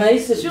 Enfin, un marae,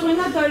 c'est Sur une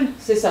atoll.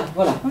 C'est ça,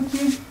 voilà.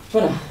 Ok.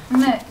 Voilà.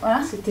 Ouais,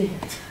 voilà. C'était.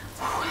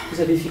 Vous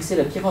avez fixé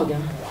la pirogue,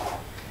 hein.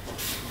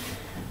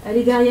 Elle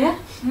est derrière.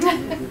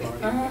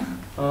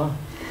 Oh.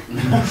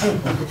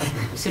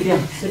 C'est bien,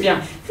 c'est bien.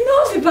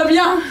 Non, c'est pas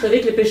bien. Vous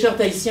savez que les pêcheurs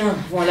tahitiens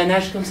vont à la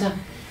nage comme ça.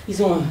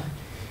 Ils ont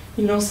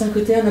une lance d'un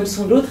côté, un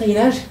hameçon de l'autre et ils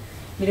nagent.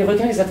 Mais les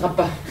requins, ils attrapent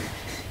pas.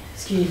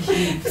 Ce qui...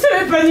 Vous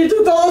avez pas du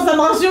tout tendance à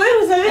me rassurer,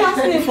 vous savez. Hein,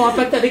 Ils font un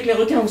pacte avec les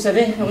requins, vous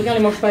savez. Les requins les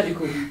mangent pas du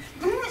coup.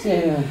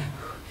 C'est...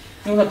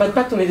 Nous, on n'a pas de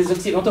pacte, on est des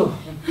occidentaux.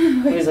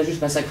 On les a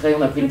juste massacrés,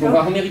 on a pris le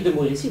pouvoir. On mérite de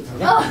mourir ici, vous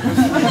savez.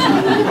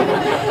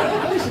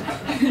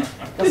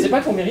 Je ne sais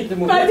pas qu'on mérite de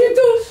mourir. Pas du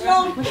tout,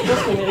 non. Moi, je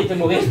pense qu'on mérite de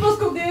mourir. Je pense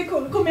qu'on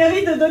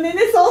mérite de donner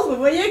naissance, vous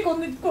voyez, qu'on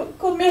mérite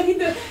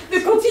de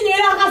continuer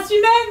la race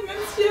humaine,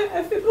 même si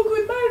elle fait beaucoup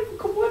de mal, vous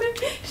comprenez.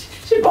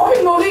 J'ai pas envie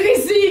de mourir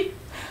ici.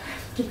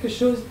 Quelque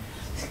chose,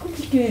 c'est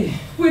compliqué.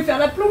 Vous pouvez faire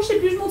la planche et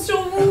puis je monte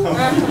sur vous.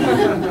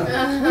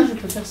 Je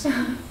peux faire ça.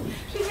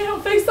 Je vais on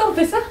fait ça, on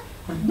fait ça.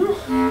 Non.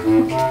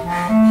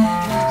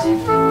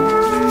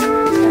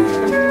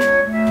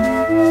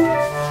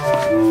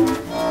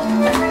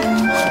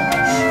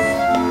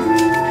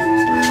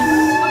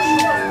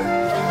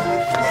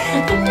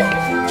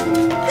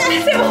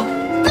 C'est bon.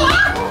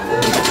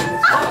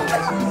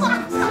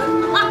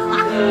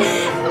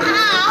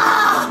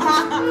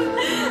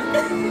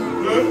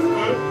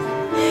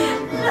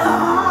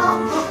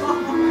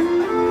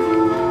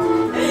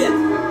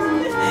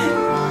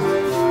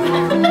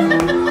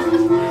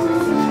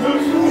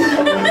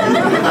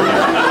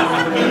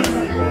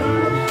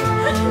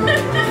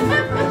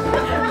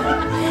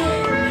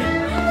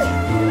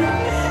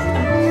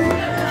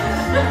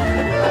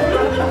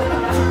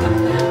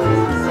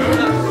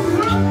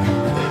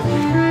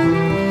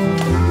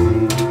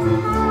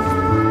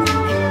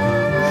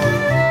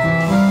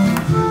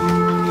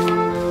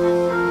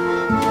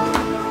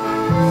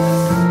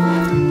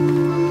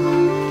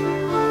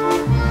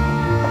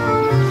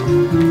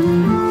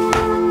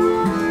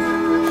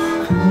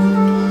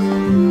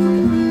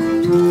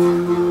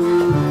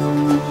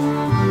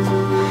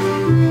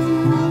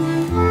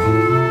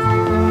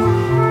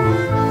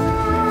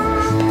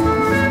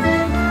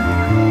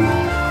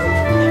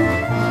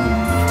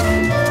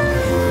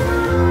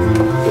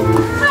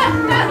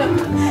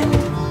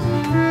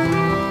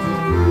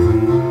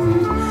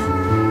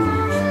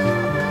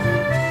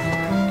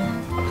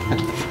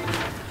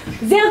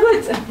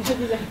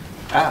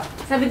 Ah.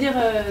 Ça veut dire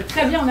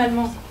très bien en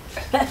allemand.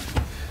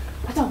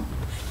 Attends.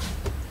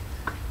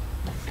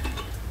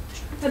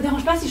 Ça te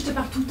dérange pas si je te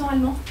parle tout le temps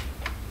allemand?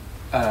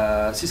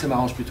 Si, ça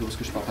m'arrange plutôt, parce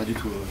que je parle pas du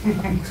tout.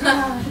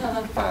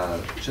 Enfin,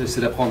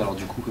 j'essaie d'apprendre, alors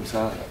du coup, comme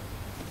ça...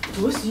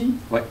 Toi aussi.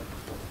 Ouais.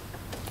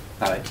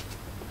 Pareil.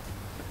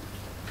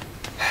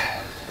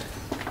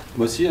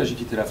 Moi aussi, j'ai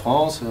quitté la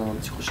France, un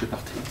petit crochet par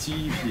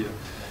Tahiti, puis...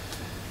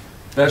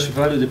 là, je fais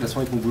pas mal de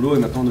déplacements avec mon boulot, et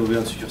maintenant, on a ouvert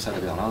une succursale à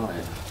Berlin,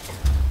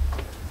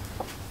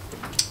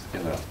 et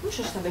voilà.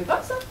 Je savais pas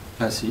ça.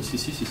 Ah si.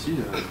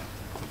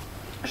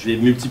 Je vais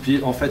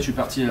multiplier, en fait, je suis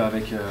parti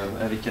avec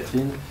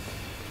Catherine.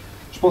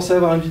 Je pensais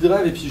avoir une vie de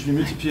rêve, et puis je vais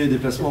multiplier les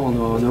déplacements en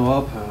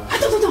Europe.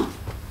 Attends.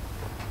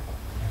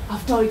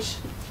 Auf Deutsch.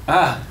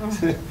 Ah.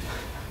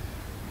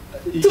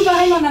 Tout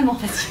pareil en allemand,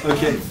 vas-y.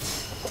 Ok.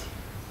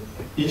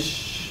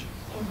 J'ai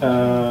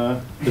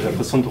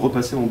l'impression de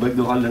repasser mon bac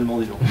d'oral d'allemand,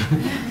 dis donc.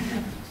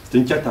 C'était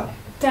une cata.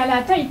 T'es allé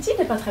à Tahiti,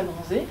 t'es pas très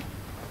bronzé.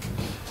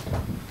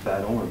 Bah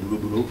non,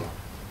 boulot, quoi.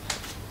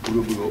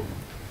 Boulot.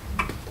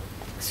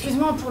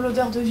 Excuse-moi pour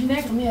l'odeur de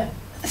vinaigre, mais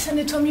ça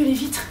nettoie mieux les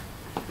vitres.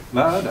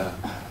 Bah,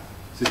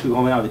 c'est ce que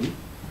grand-mère avait dit.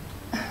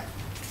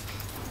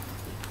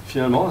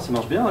 Finalement, ça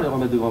marche bien, les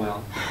remèdes de grand-mère.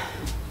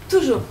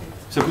 Toujours.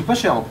 Ça coûte pas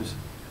cher, en plus.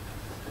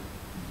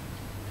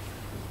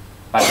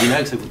 Ah,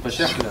 bilingue, ça coûte pas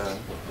cher.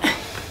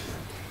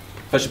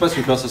 Enfin, je sais pas, c'est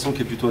une conversation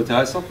qui est plutôt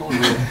intéressante, non?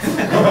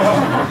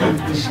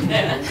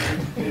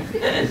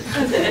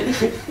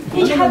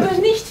 Ich habe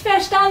nicht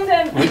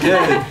verstanden. Okay,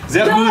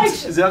 sehr gut,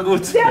 sehr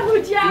gut. Sehr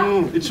gut, ja.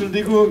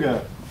 Entschuldigung.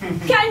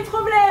 Kein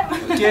Problem.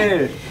 Ok,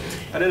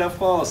 allez la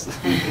France.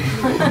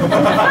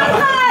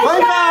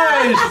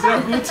 Frankreich, sehr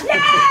gut.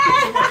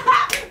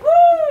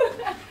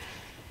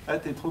 Ah,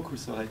 t'es trop cool,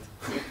 Sorette.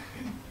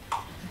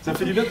 Ça me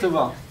fait du bien de te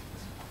voir.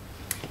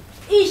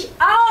 Ich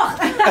auch.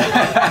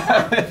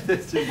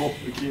 C'est bon,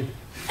 ok.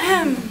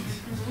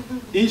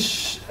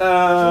 Ich,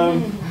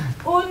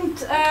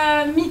 Und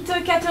mit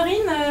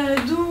Catherine,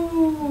 du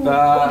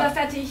Bah, oder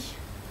fertig?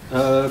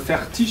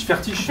 Fertig.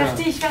 Fertig.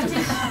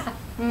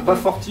 Pas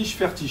fortiche,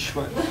 fertig,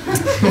 ouais.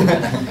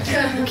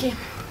 Okay.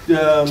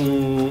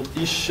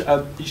 Ich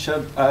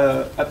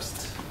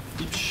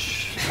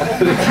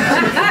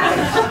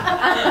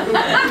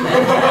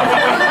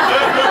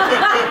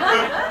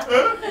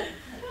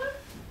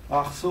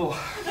Ach so.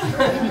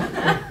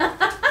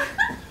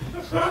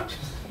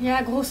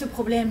 Ja, große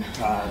Problem.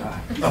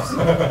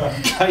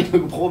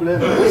 Kein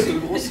Problem,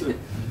 große.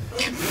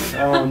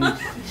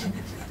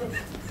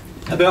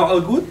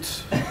 Aber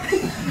gut.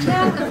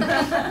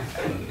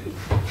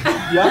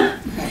 Ja?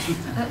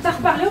 T'as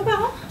reparlé aux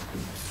parents?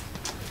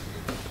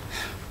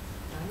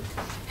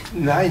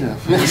 Nein.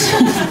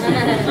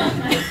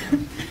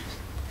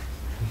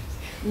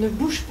 Ne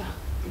bouge pas.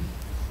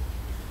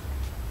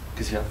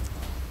 Qu'est-ce qu'il y a?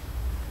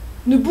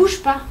 Ne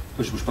bouge pas.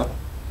 Je bouge pas.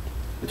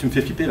 Tu me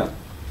fais flipper là.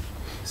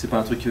 C'est pas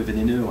un truc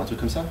vénéneux ou un truc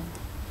comme ça?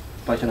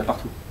 Pareil qu'il y en a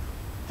partout.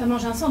 T'as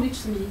mangé un sandwich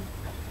ce midi?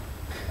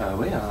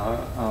 Ouais,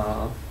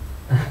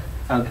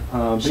 un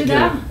bagel.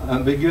 Cheddar? Un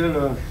bagel.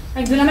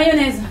 Avec de la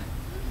mayonnaise.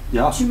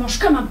 Ja. Tu manges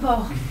comme un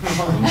porc.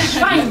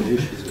 Schwein.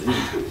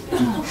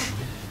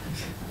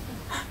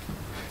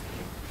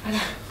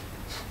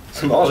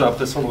 C'est marrant, j'ai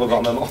l'impression de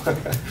revoir maman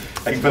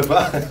avec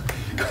papa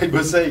quand il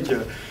bossait et qu'il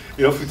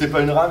en foutait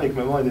pas une rame et que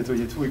maman elle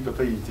nettoyait tout et que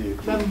papa il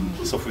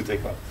s'en foutait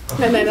quoi.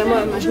 Mais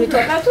moi je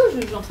nettoie pas tout,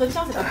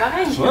 j'entretiens, c'est pas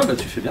pareil. Ouais, bah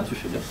tu fais bien.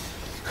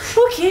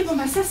 Ok, bon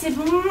bah ça c'est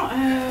bon,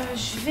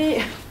 je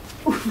vais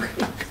ouvrir.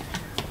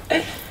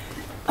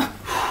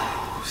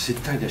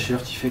 C'est dingue la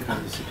chaleur qu'il fait quand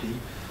même dans ces pays.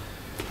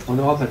 En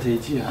Europe, à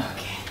Tahiti.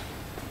 Ok.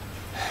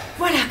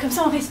 Voilà, comme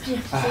ça on respire.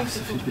 Ah, ça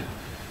fait du bien.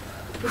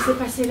 Laisser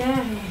passer l'air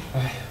et...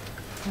 Ouais.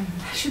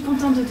 Je suis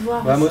contente de te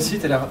voir. Bah, moi aussi,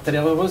 t'as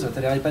l'air heureuse,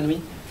 t'as l'air épanouie.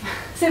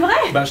 C'est vrai?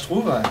 Bah je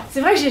trouve. Ouais. C'est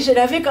vrai que j'ai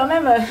lavé quand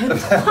même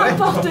 3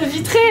 portes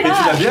vitrées là. Mais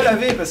tu l'as bien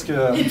lavé parce que.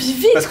 Et puis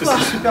vite parce que quoi.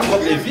 c'est super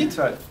propre et vite.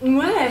 Ouais.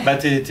 Ouais. Bah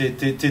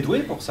t'es doué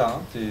pour ça.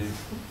 Hein.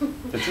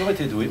 T'as toujours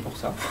été doué pour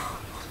ça.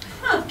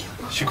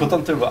 Je suis content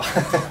de te voir.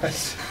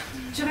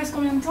 Tu restes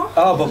combien de temps?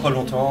 Ah bah pas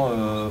longtemps.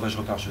 Bah, je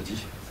repars jeudi.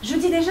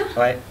 Jeudi déjà?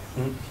 Ouais.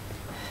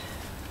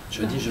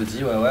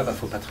 Jeudi, ouais, bah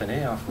faut pas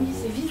traîner. Hein, faut... Oui,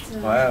 c'est vite.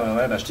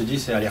 Ouais, bah je te dis,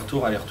 c'est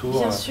aller-retour.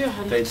 Bien sûr,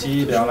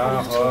 Tahiti,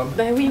 Berlin, Rome.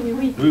 Bah oui.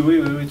 Oui,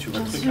 tu vois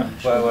Bien le truc. sûr, Hein.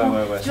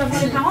 Ouais. Tu vas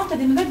voir les parents, t'as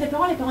des nouvelles des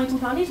parents? Les parents ils t'ont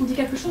parlé, ils t'ont dit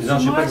quelque chose Non, sur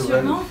j'ai moi, pas de sur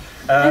nouvelles. non?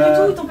 Rien du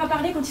tout, ils t'ont pas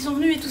parlé quand ils sont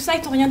venus et tout ça,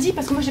 ils t'ont rien dit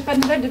parce que moi j'ai pas de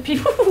nouvelles depuis.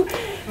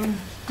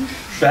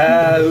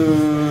 Bah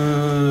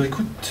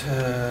écoute,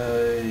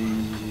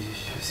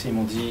 ils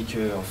m'ont dit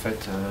que en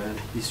fait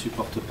ils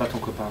supportent pas ton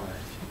copain.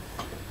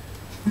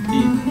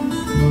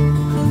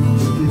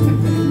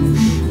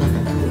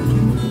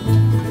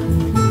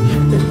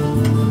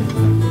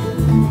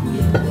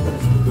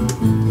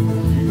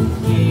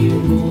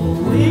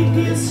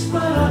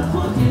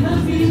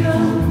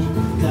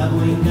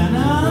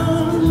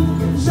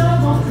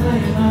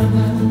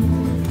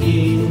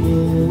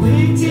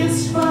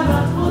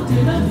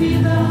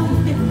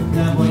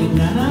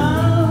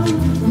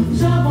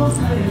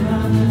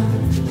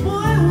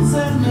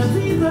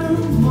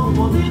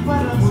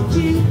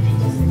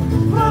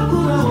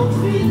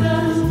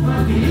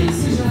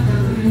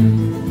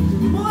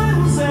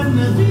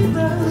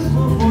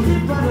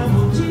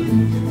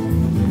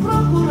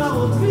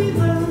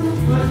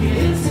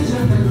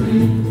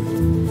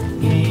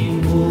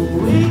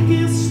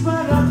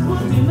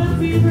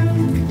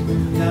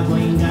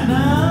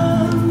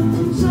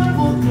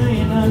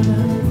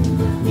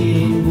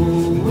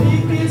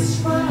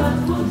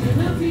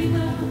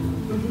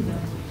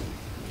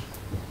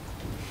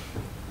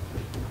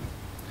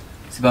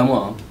 C'est pas à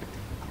moi, hein.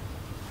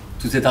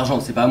 Tout cet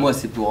argent, c'est pas à moi,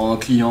 c'est pour un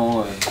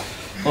client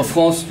en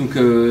France, donc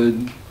j'ai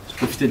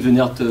profité de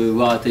venir te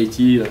voir à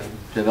Tahiti,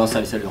 j'avais un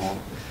service à lui rendre.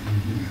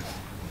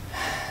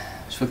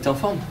 Je vois que t'es en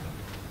forme.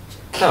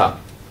 Ça va.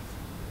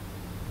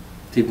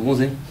 T'es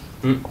bronzé.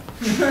 Je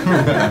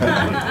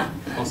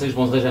pensais que je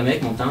bronzerais jamais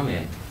avec mon teint,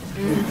 mais...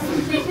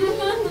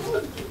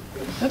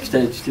 Ah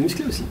putain, tu t'es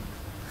musclé aussi.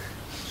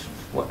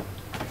 Ouais.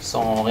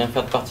 Sans rien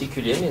faire de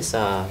particulier, mais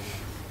ça...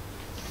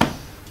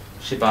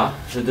 Je sais pas,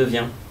 je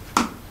deviens.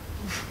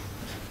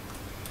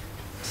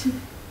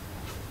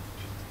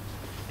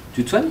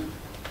 Tu te soignes?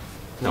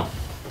 Non.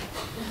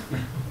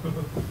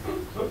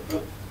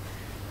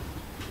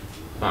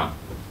 Enfin,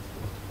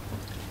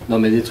 Non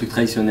mais des trucs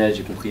traditionnels,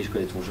 j'ai compris, je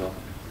connais ton genre.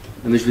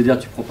 Non mais je veux dire,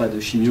 tu prends pas de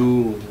chimio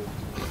ou...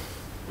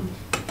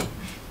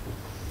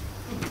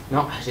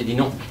 Non, j'ai dit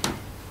non.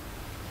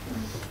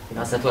 C'est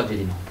grâce à toi que j'ai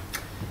dit non.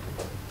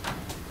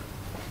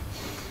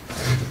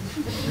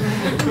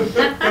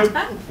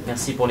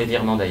 Merci pour les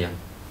virements d'ailleurs.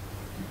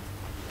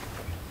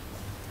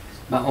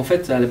 Bah, en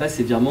fait, à la base,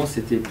 ces virements,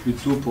 c'était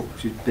plutôt pour que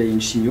tu te payes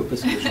une chimio,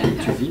 parce que je voulais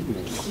que tu vives,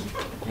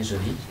 mais... Et je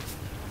vis.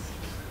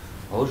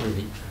 Oh, je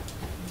vis.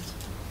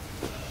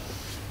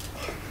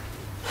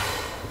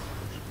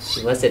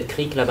 Tu vois cette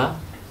crique là-bas?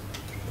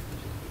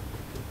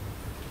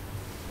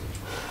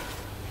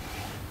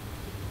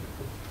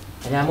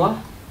 Elle est à moi?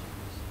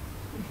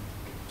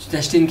 Tu t'es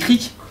acheté une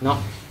crique? Non.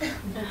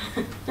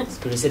 Ce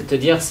que j'essaie de te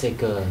dire, c'est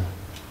que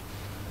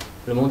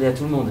le monde est à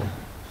tout le monde.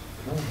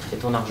 Et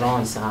ton argent,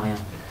 il sert à rien.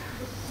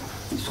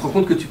 Tu te rends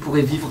compte que tu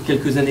pourrais vivre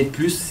quelques années de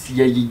plus? Il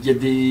y a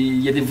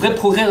des vrais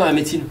progrès dans la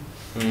médecine.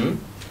 Mmh.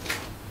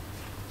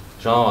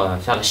 Genre,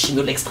 faire la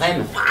chino de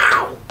l'extrême.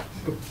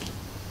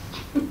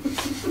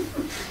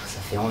 Ça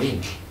fait envie.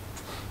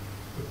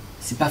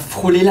 C'est pas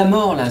frôler la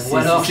mort, là. Ou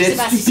alors, c'est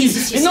être stupide.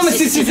 Mais non, mais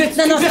c'est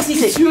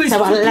superstitieux et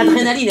savoir stupide.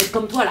 l'adrénaline, être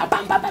comme toi, là,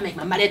 bam, bam, bam, avec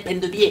ma mallette pleine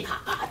de billets.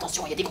 Ah,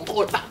 attention, il y a des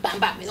contrôles, bam, bam,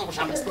 bam, mais non,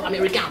 j'ai un passeport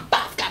américain,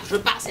 paf, cap, je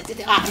passe,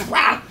 etc.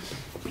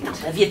 Putain,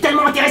 la vie est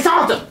tellement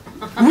intéressante.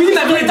 Oui,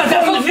 ma vie est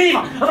intéressante. De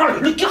vivre, avoir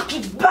le cœur qui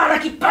bat, là,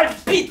 qui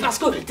palpite, parce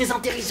que tes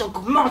intérêts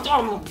augmentent.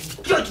 Oh mon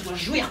Dieu, tu dois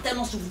jouir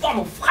tellement souvent,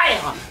 mon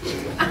frère.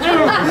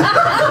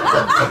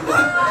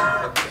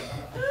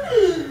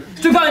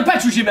 Je te permets pas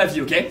de juger ma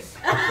vie, ok?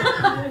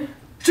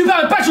 Je te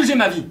permets pas de juger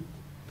ma vie.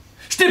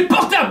 Je t'ai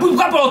porté à bout de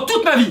bras pendant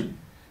toute ma vie.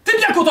 T'es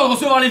bien content de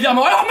recevoir les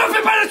virements, alors me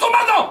fais pas la leçon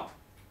maintenant.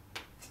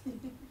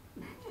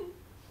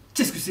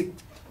 Qu'est-ce que c'est?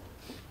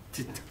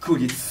 Tes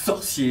collier de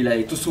sorcier là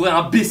et ton sourire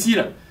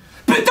imbécile.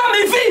 Putain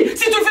mais vie,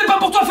 si tu le fais pas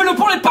pour toi, fais-le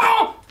pour les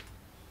parents.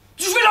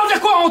 Je vais leur dire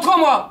quoi en rentrant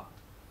moi?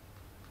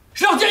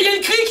 Je leur dis il y a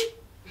une crique.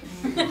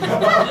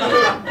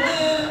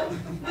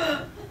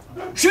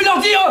 Je vais leur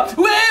dire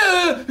ouais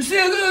c'est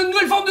une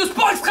nouvelle forme de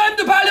sport extrême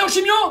de pas aller en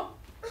chimio.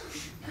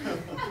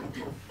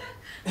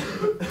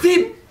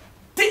 T'es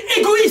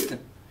égoïste.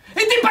 Et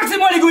dis pas que c'est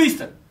moi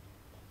l'égoïste.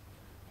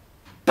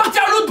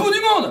 Partir à l'autre bout du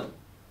monde.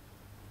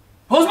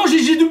 Heureusement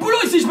j'ai du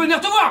boulot ici, je peux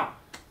venir te voir.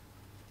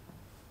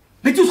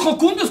 Mais tu te rends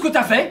compte de ce que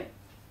t'as fait?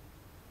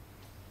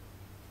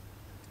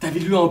 T'avais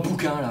lu un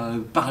bouquin là,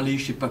 parler,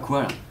 je sais pas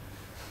quoi là.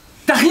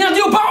 T'as rien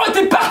dit aux parents et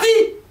t'es parti.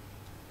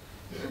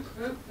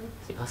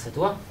 C'est grâce à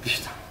toi.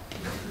 Putain.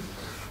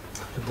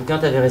 Le bouquin,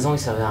 t'avais raison, il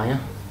servait à rien.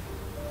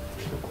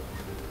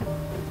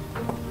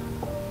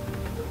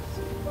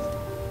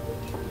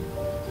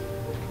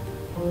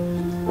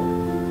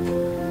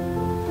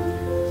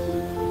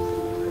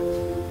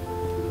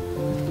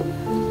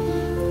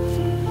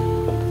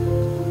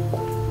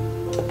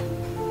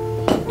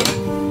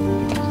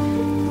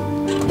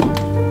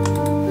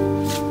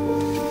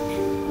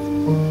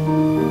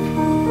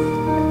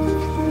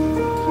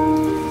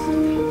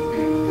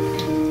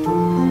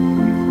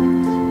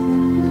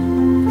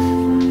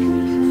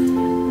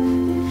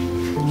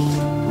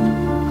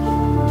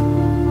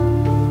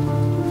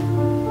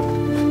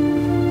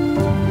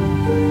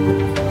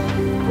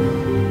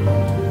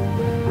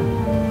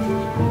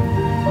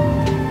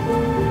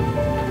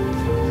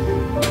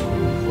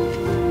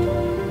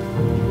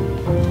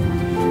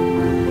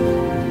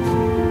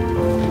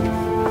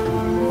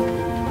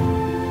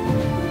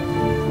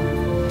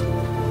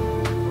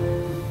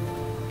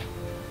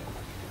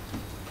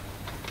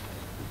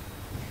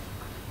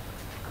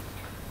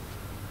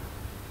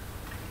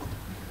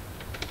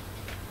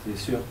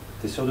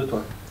 T'es sûr de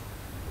toi?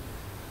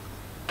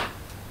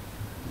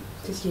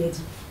 C'est ce qu'il a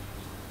dit.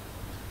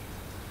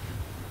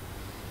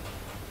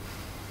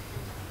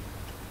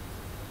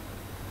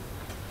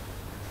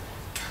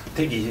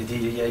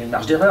 Il y a une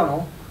marge d'erreur,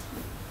 non?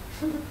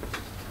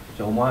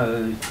 Au moins,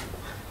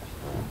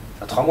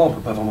 à 3 mois, on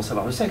peut pas vraiment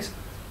savoir le sexe.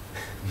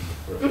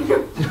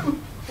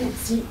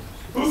 Si,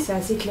 c'est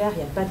assez clair, il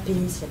n'y a pas de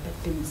pénis, il n'y a pas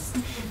de pénis.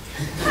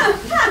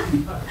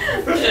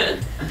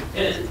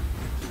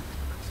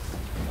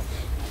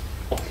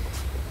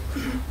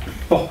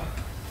 Bon.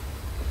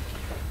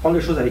 Prendre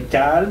les choses avec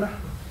calme.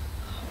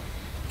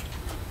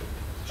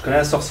 Je connais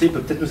un sorcier, il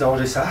peut peut-être nous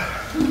arranger ça.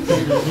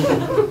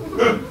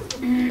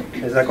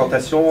 Les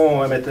incantations, on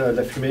va mettre de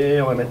la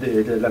fumée, on va mettre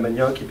de la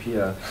manioc, et puis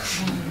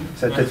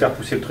ça va peut-être faire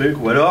pousser le truc,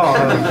 ou alors,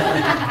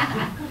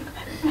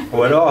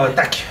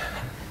 tac,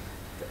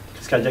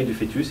 crise cardiaque du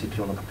fœtus, et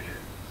puis on n'en peut plus.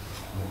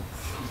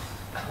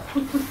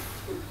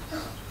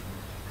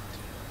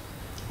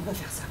 On va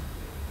faire ça.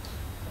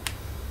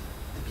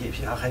 Et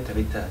puis arrête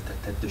avec ta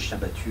tête de chien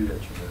battu, là,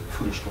 tu me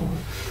fous les jetons.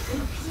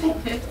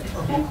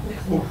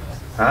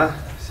 Hein?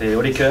 C'est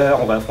haut les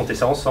cœurs, on va affronter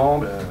ça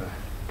ensemble.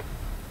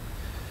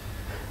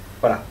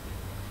 Voilà.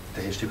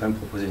 Je t'ai quand même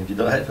proposé une vie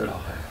de rêve,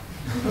 alors...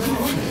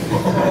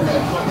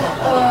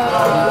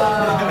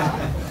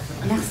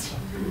 Merci.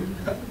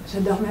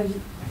 J'adore ma vie.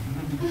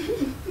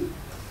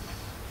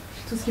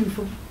 Tout ce qu'il me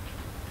faut.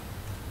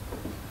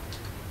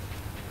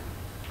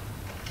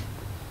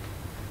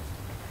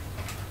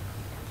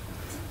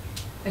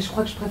 Et je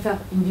crois que je préfère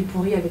une vie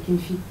pourrie avec une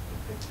fille.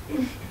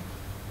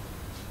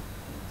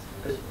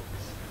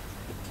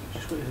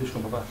 Je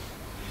comprends pas.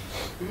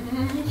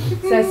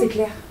 C'est assez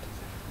clair.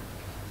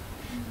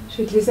 Je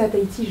vais te laisser à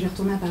Tahiti, je vais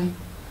retourner à Paris.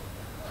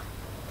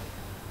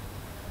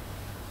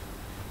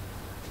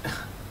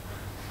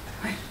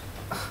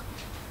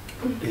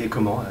 Et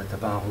comment? T'as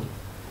pas un rond?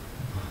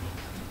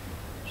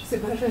 Je sais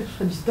pas, je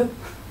ferai du stop.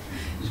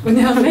 Je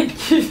connais un mec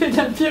qui fait de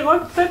la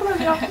pirogue très très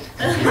bien.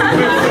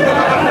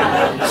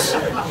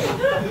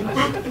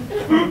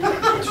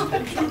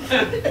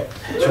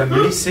 Tu vas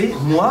me laisser,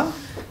 moi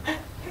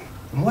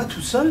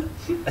tout seul,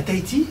 à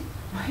Tahiti?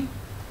 Ouais.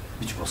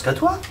 Mais tu penses qu'à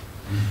toi?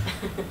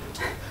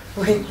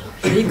 Ouais,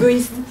 je suis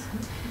égoïste.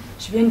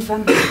 Je suis bien une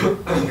femme. De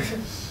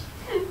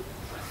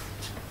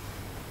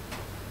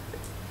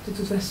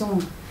toute façon,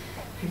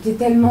 vu que t'es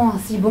tellement un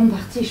si bon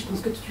parti, je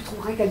pense que tu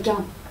trouveras quelqu'un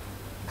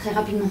très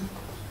rapidement.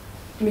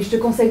 Mais je te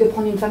conseille de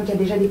prendre une femme qui a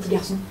déjà des petits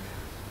garçons.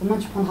 Au moins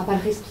tu prendras pas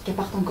le risque qu'elle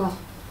parte encore.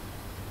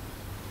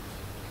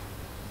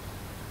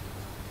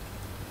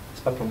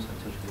 C'est pas plomb ça.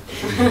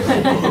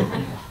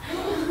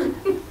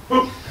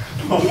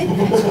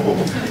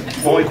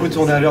 Bon, écoute,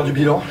 on est à l'heure du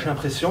bilan, j'ai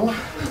l'impression.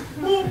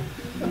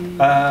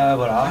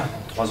 Voilà,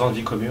 3 ans de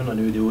vie commune, on a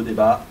eu des hauts, des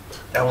bas.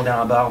 Là, on est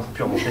à un bar, on peut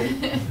plus remonter.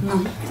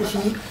 Non, c'est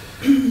fini.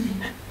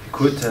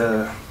 Écoute,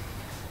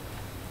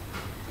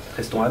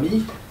 restons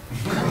amis.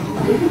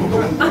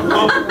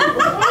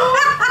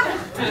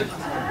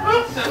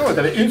 Oh,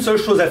 t'avais une seule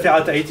chose à faire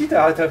à Tahiti,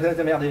 t'as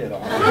merdé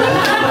alors.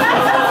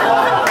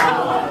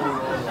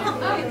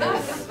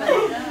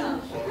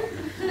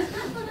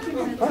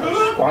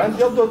 Je peux rien te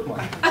dire d'autre, moi.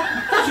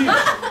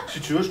 Si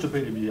tu veux, je te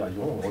paye les billets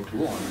d'avion au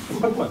retour.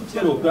 Pas de problème.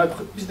 Tiens,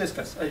 business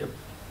class. Allez,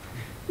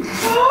 hop.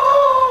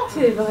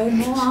 C'est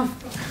vraiment un...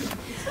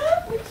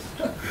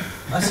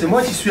 Ah, c'est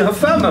moi qui suis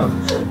infâme.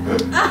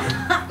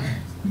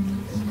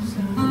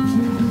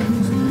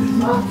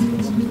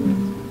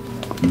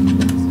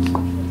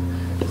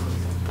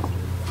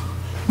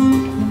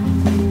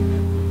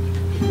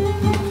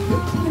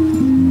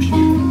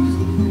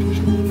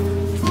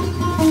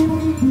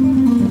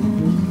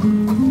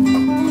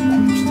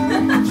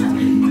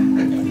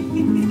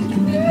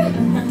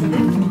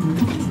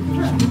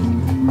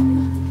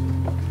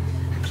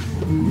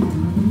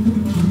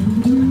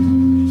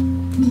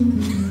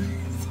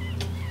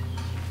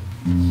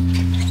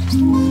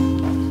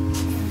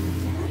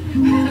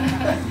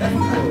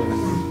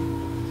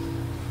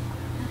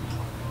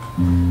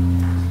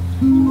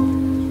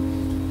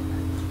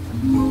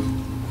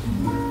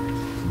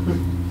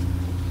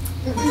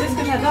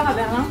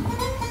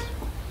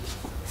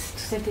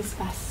 Cet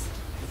espace.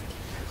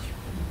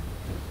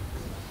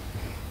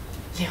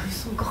 Les rues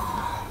sont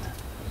grandes.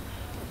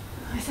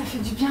 Ouais, ça fait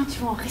du bien, tu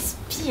vois, on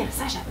respire.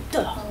 Ça,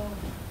 j'adore.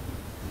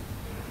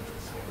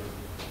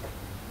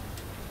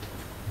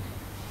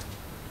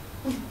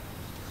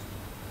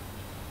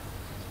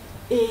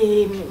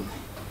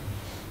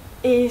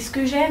 Et ce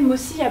que j'aime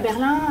aussi à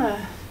Berlin,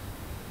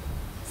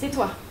 c'est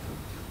toi.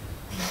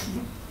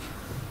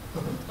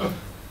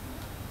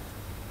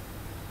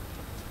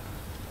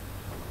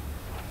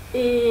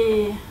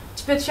 Et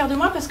tu peux être fière de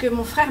moi parce que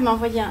mon frère m'a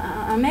envoyé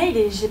un mail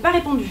et j'ai pas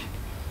répondu.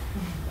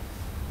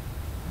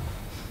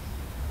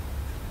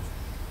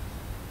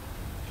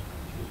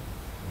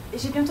 Et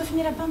j'ai bientôt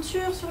fini la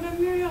peinture sur le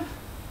mur.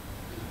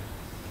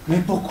 Mais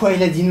pourquoi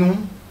il a dit non?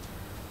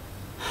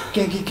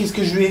 Qu'est-ce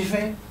que je lui ai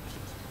fait?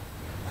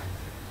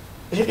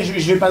 Je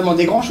vais pas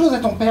demander grand-chose à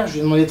ton père, je lui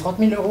ai demandé 30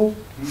 000 €.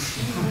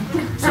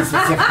 C'est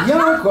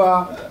rien,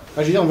 quoi. Enfin,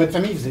 je veux dire, dans votre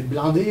famille, vous êtes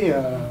blindés.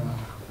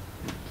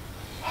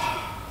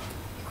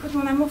 Écoute,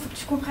 mon amour, faut que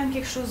tu comprennes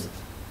quelque chose.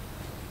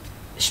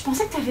 Je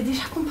pensais que tu avais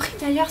déjà compris,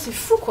 d'ailleurs, c'est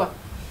fou, quoi.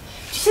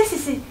 Tu sais,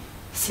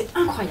 c'est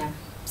incroyable.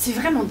 C'est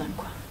vraiment dingue,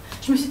 quoi.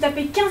 Je me suis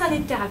tapé 15 années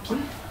de thérapie.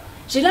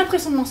 J'ai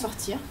l'impression de m'en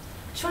sortir.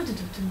 Tu vois, de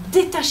te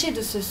détacher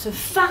de ce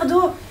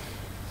fardeau.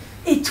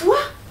 Et toi,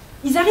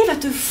 ils arrivent à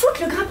te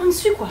foutre le grappin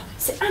dessus, quoi.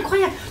 C'est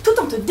incroyable. Tout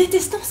en te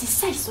détestant, c'est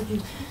ça, ils sont d'une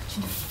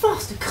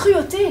force de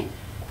cruauté.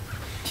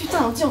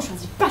 Putain, on dit, on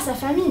choisit pas sa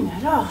famille,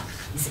 mais alors,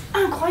 c'est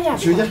incroyable.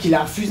 Tu veux dire qu'il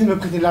a refusé de me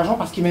prêter de l'argent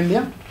parce qu'il m'aime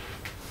bien?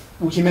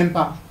 Ou qu'il m'aime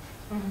pas?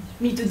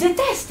 Mais il te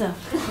déteste.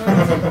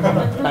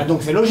 Bah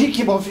donc c'est logique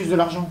qu'il me refuse de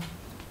l'argent.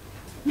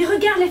 Mais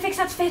regarde l'effet que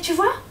ça te fait, tu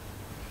vois?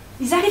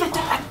 Ils arrivent à te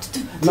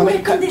Non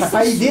mais comme des t'as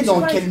pas idée dans tu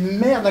vois, quelle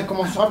merde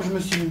incommensurable je me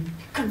suis mis.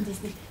 comme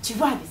tu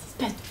vois,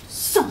 des espèces de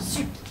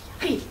sangsues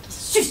qui arrivent, qui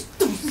sucent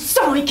ton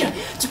sang et que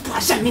tu pourras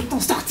jamais t'en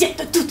sortir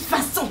de toute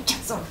façon.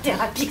 15 ans de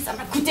thérapie que ça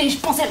m'a coûté, je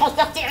pensais m'en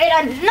sortir et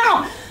là,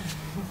 non!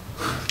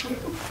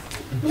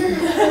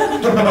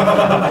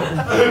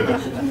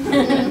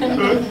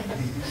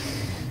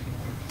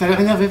 T'as l'air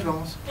énervé,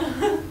 Florence.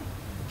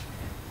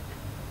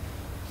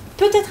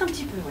 Peut-être un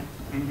petit peu, ouais.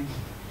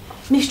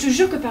 Mais je te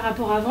jure que par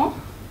rapport à avant,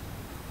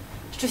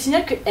 je te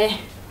signale que,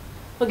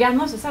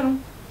 regarde-moi ce salon.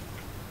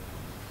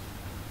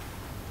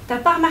 T'as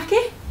pas remarqué?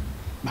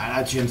 Bah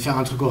là, tu viens de faire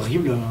un truc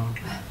horrible.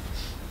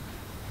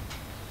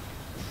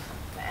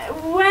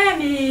 Ouais,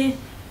 mais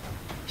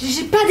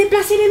j'ai pas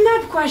déplacé les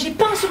meubles, quoi. J'ai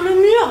peint sur le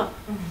mur.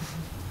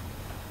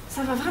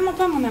 Ça va vraiment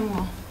pas, mon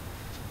amour.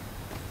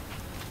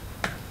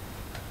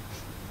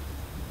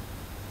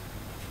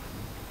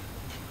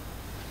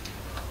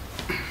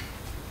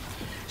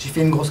 J'ai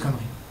fait une grosse connerie.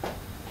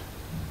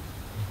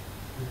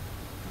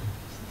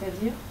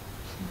 C'est-à-dire?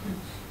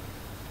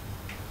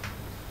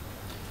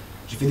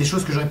 J'ai fait des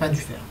choses que j'aurais pas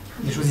dû faire.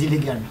 Des choses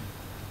illégales.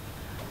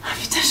 Ah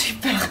putain, j'ai eu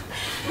peur.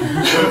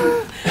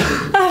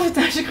 Ah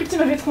putain, j'ai cru que tu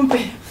m'avais trompé.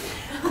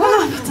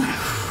 Ah putain.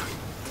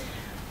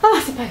 Ah,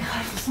 c'est pas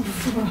grave, on s'en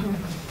fout.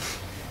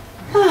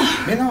 Ah.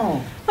 Mais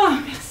non. Ah,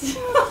 merci.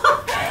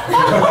 Oh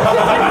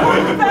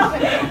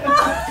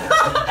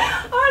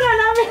là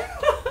là, mais...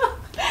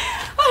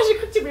 Ah, j'ai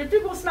cru que tu voulais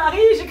plus qu'on se marie,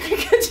 j'ai cru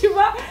que tu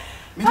vois...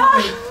 Mais non,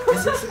 mais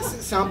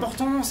c'est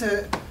important,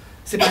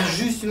 c'est pas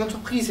juste une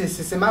entreprise,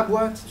 c'est ma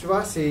boîte, tu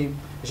vois, c'est...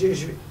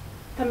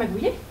 T'as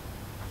magouillé?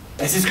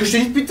 C'est ce que je te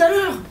dis depuis tout à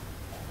l'heure.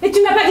 Et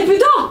tu m'as pas dit plus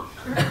tôt?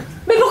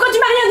 Mais pourquoi tu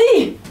m'as rien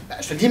dit?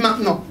 Je te le dis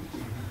maintenant.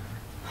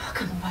 Oh,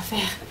 comment on va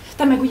faire?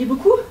 T'as magouillé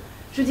beaucoup?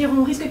 Je veux dire,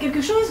 on risque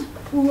quelque chose?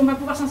 Ou on va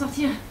pouvoir s'en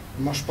sortir?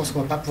 Moi, je pense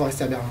qu'on va pas pouvoir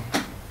rester à Berlin.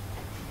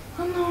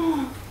 Oh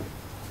non!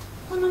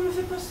 Oh non, me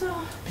fais pas ça!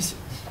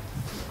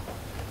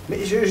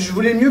 Mais je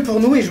voulais le mieux pour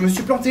nous et je me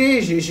suis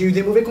planté, j'ai eu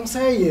des mauvais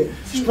conseils.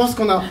 Je pense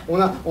qu'on a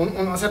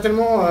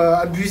certainement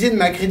abusé de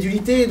ma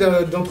crédulité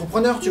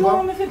d'entrepreneur, tu vois.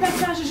 Non, me fais pas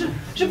ça,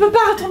 je peux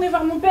pas retourner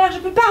voir mon père, je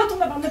peux pas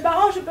retourner voir mes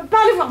parents, je peux pas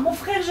aller voir mon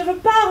frère, je veux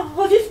pas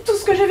revivre tout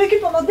ce que j'ai vécu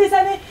pendant des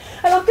années,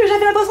 alors que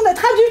j'avais l'impression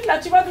d'être adulte là,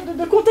 tu vois,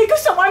 de compter que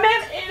sur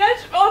moi-même, et là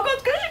je me rends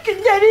compte que je suis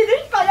qu'une gamine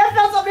et je peux rien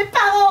faire sans mes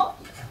parents.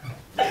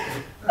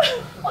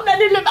 On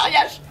annule le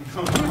mariage.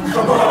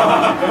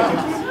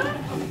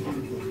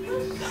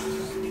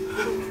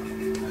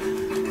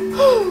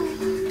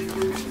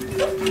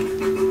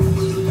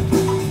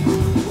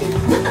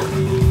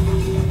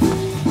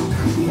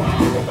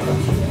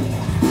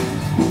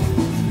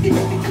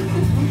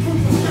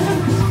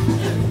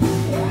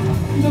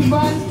 Le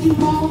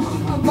bâtiment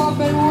à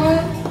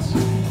Babellouette.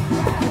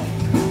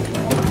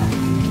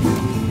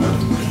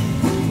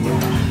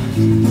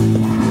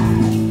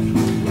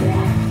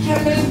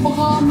 J'allais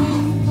bramer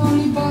dans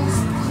les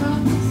basses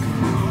trains.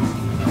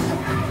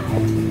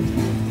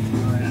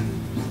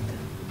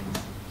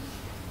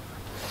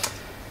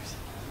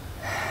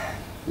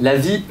 La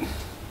vie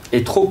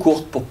est trop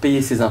courte pour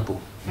payer ses impôts.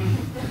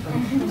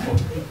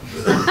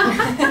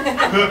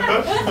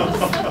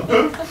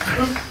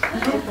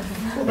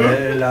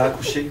 Elle a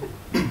accouché.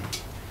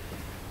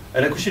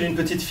 Elle a accouché d'une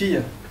petite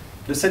fille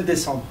le 7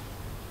 décembre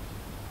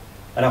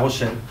à La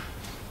Rochelle.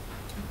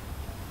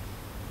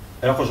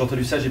 Alors quand j'ai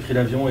entendu ça, j'ai pris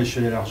l'avion et je suis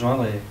allé la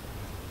rejoindre et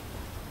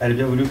elle a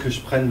bien voulu que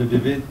je prenne le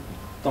bébé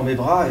dans mes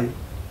bras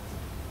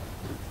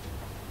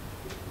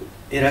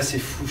et là c'est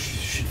fou, je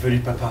suis devenu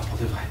papa pour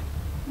de vrai.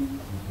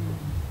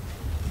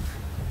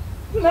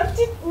 Ma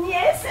petite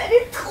nièce, elle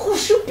est trop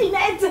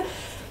choupinette.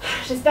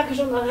 J'espère que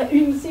j'en aurai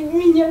une aussi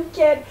mignonne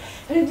qu'elle.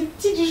 Elle a des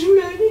petites joues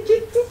qui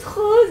est toute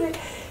rose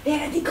et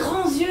elle a des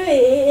grands yeux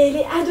et elle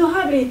est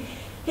adorable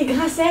et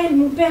grâce à elle,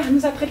 mon père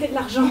nous a prêté de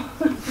l'argent.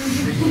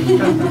 Je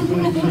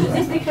vous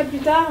expliquerai plus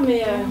tard,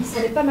 mais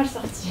ça n'est pas mal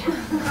sorti.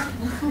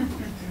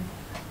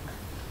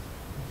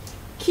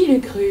 Qui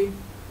l'eût cru?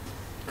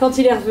 Quand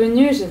il est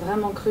revenu, j'ai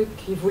vraiment cru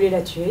qu'il voulait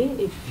la tuer,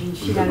 et puis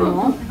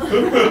finalement,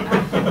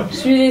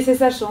 je lui ai laissé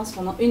sa chance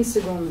pendant une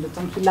seconde, le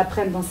temps qu'il la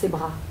prenne dans ses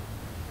bras.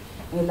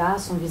 Et là,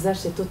 son visage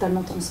s'est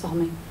totalement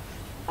transformé.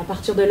 À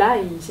partir de là,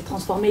 il s'est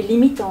transformé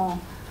limite en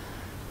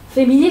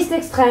féministe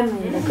extrême.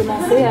 Il a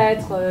commencé à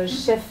être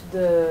chef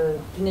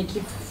d'une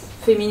équipe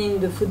féminine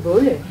de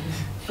football,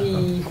 puis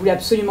il voulait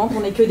absolument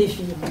qu'on ait que des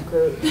filles. Donc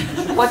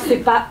je crois que c'est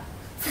pas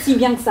si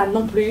bien que ça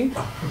non plus,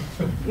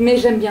 mais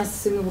j'aime bien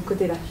ce nouveau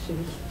côté-là chez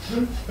lui.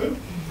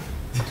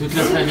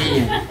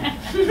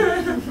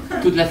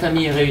 Toute la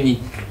famille est réunie.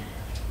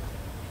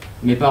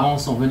 Mes parents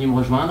sont venus me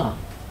rejoindre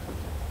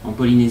en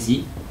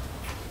Polynésie.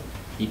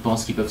 Ils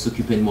pensent qu'ils peuvent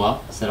s'occuper de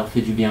moi, ça leur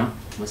fait du bien,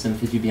 moi ça me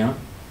fait du bien.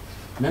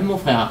 Même mon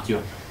frère Arthur.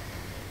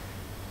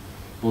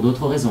 Pour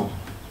d'autres raisons.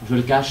 Je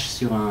le cache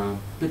sur un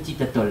petit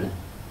atoll.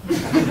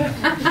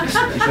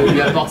 Je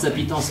lui apporte sa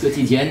pitance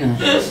quotidienne.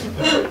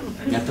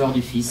 Il a peur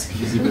du fisc,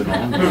 visiblement.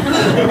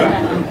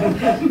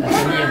 La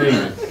famille est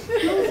réunie.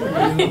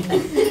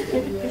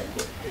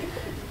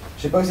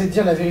 J'ai pas osé te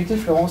dire la vérité,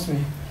 Florence, mais...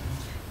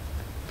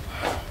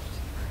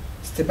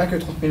 C'était pas que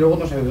 30 000 €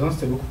 dont j'avais besoin,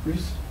 c'était beaucoup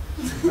plus.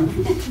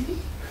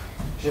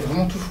 J'ai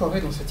vraiment tout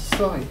foiré dans cette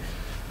histoire et...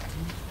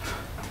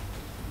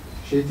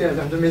 J'ai été à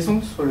Vers de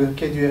Maison sur le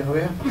quai du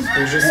RER parce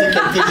que je sais qu'il y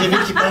a le TGV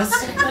qui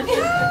passe.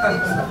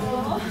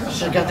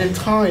 J'ai regardé le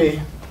train et...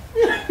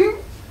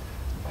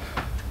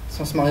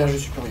 Sans ce mariage, je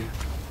suis plus rien.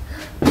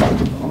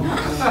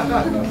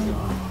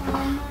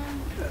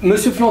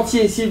 Monsieur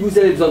Flantier, si vous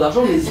avez besoin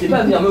d'argent, n'hésitez pas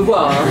à venir me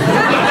voir. Hein.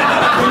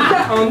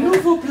 Un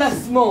nouveau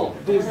placement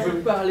dont je veux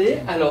parler.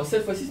 Alors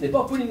cette fois-ci, ce n'est pas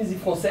en Polynésie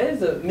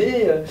française,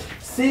 mais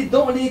c'est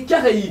dans les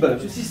Caraïbes.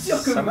 Je suis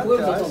sûr que vous pourrez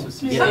vous entendre.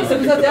 Ah, ça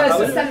vous intéresse?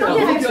 Ça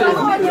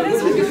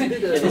m'intéresse.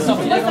 C'est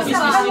sorti la confisque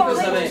ici, vous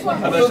savez.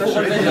 Ah bah ça,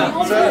 j'avais vu.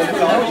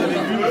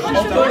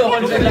 On peut le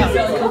relever là.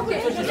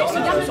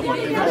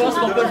 Je pense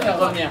qu'on peut le faire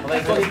revenir.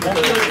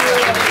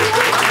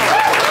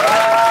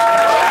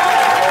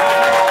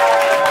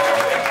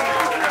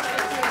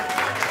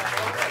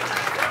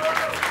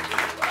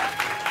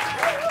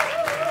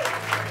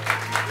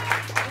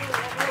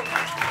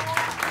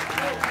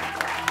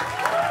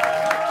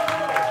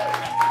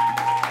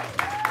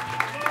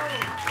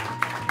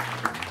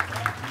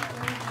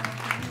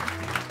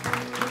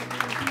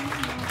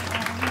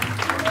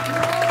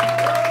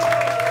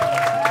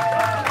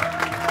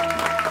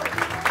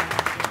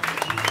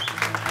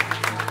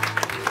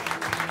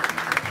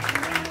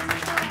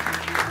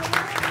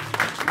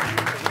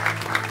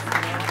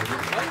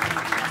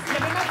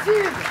 Steve.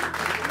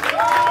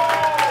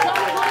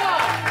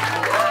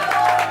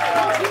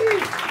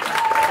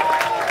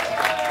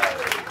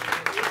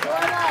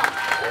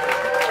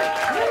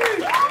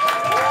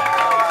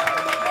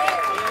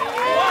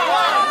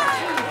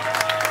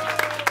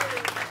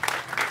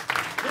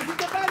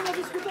 N'hésitez pas à venir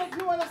discuter avec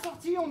nous à la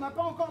sortie, on n'a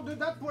pas encore de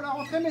date pour la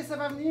rentrée mais ça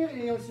va venir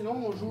et sinon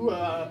on joue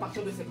à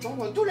partir de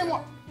septembre tous les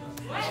mois.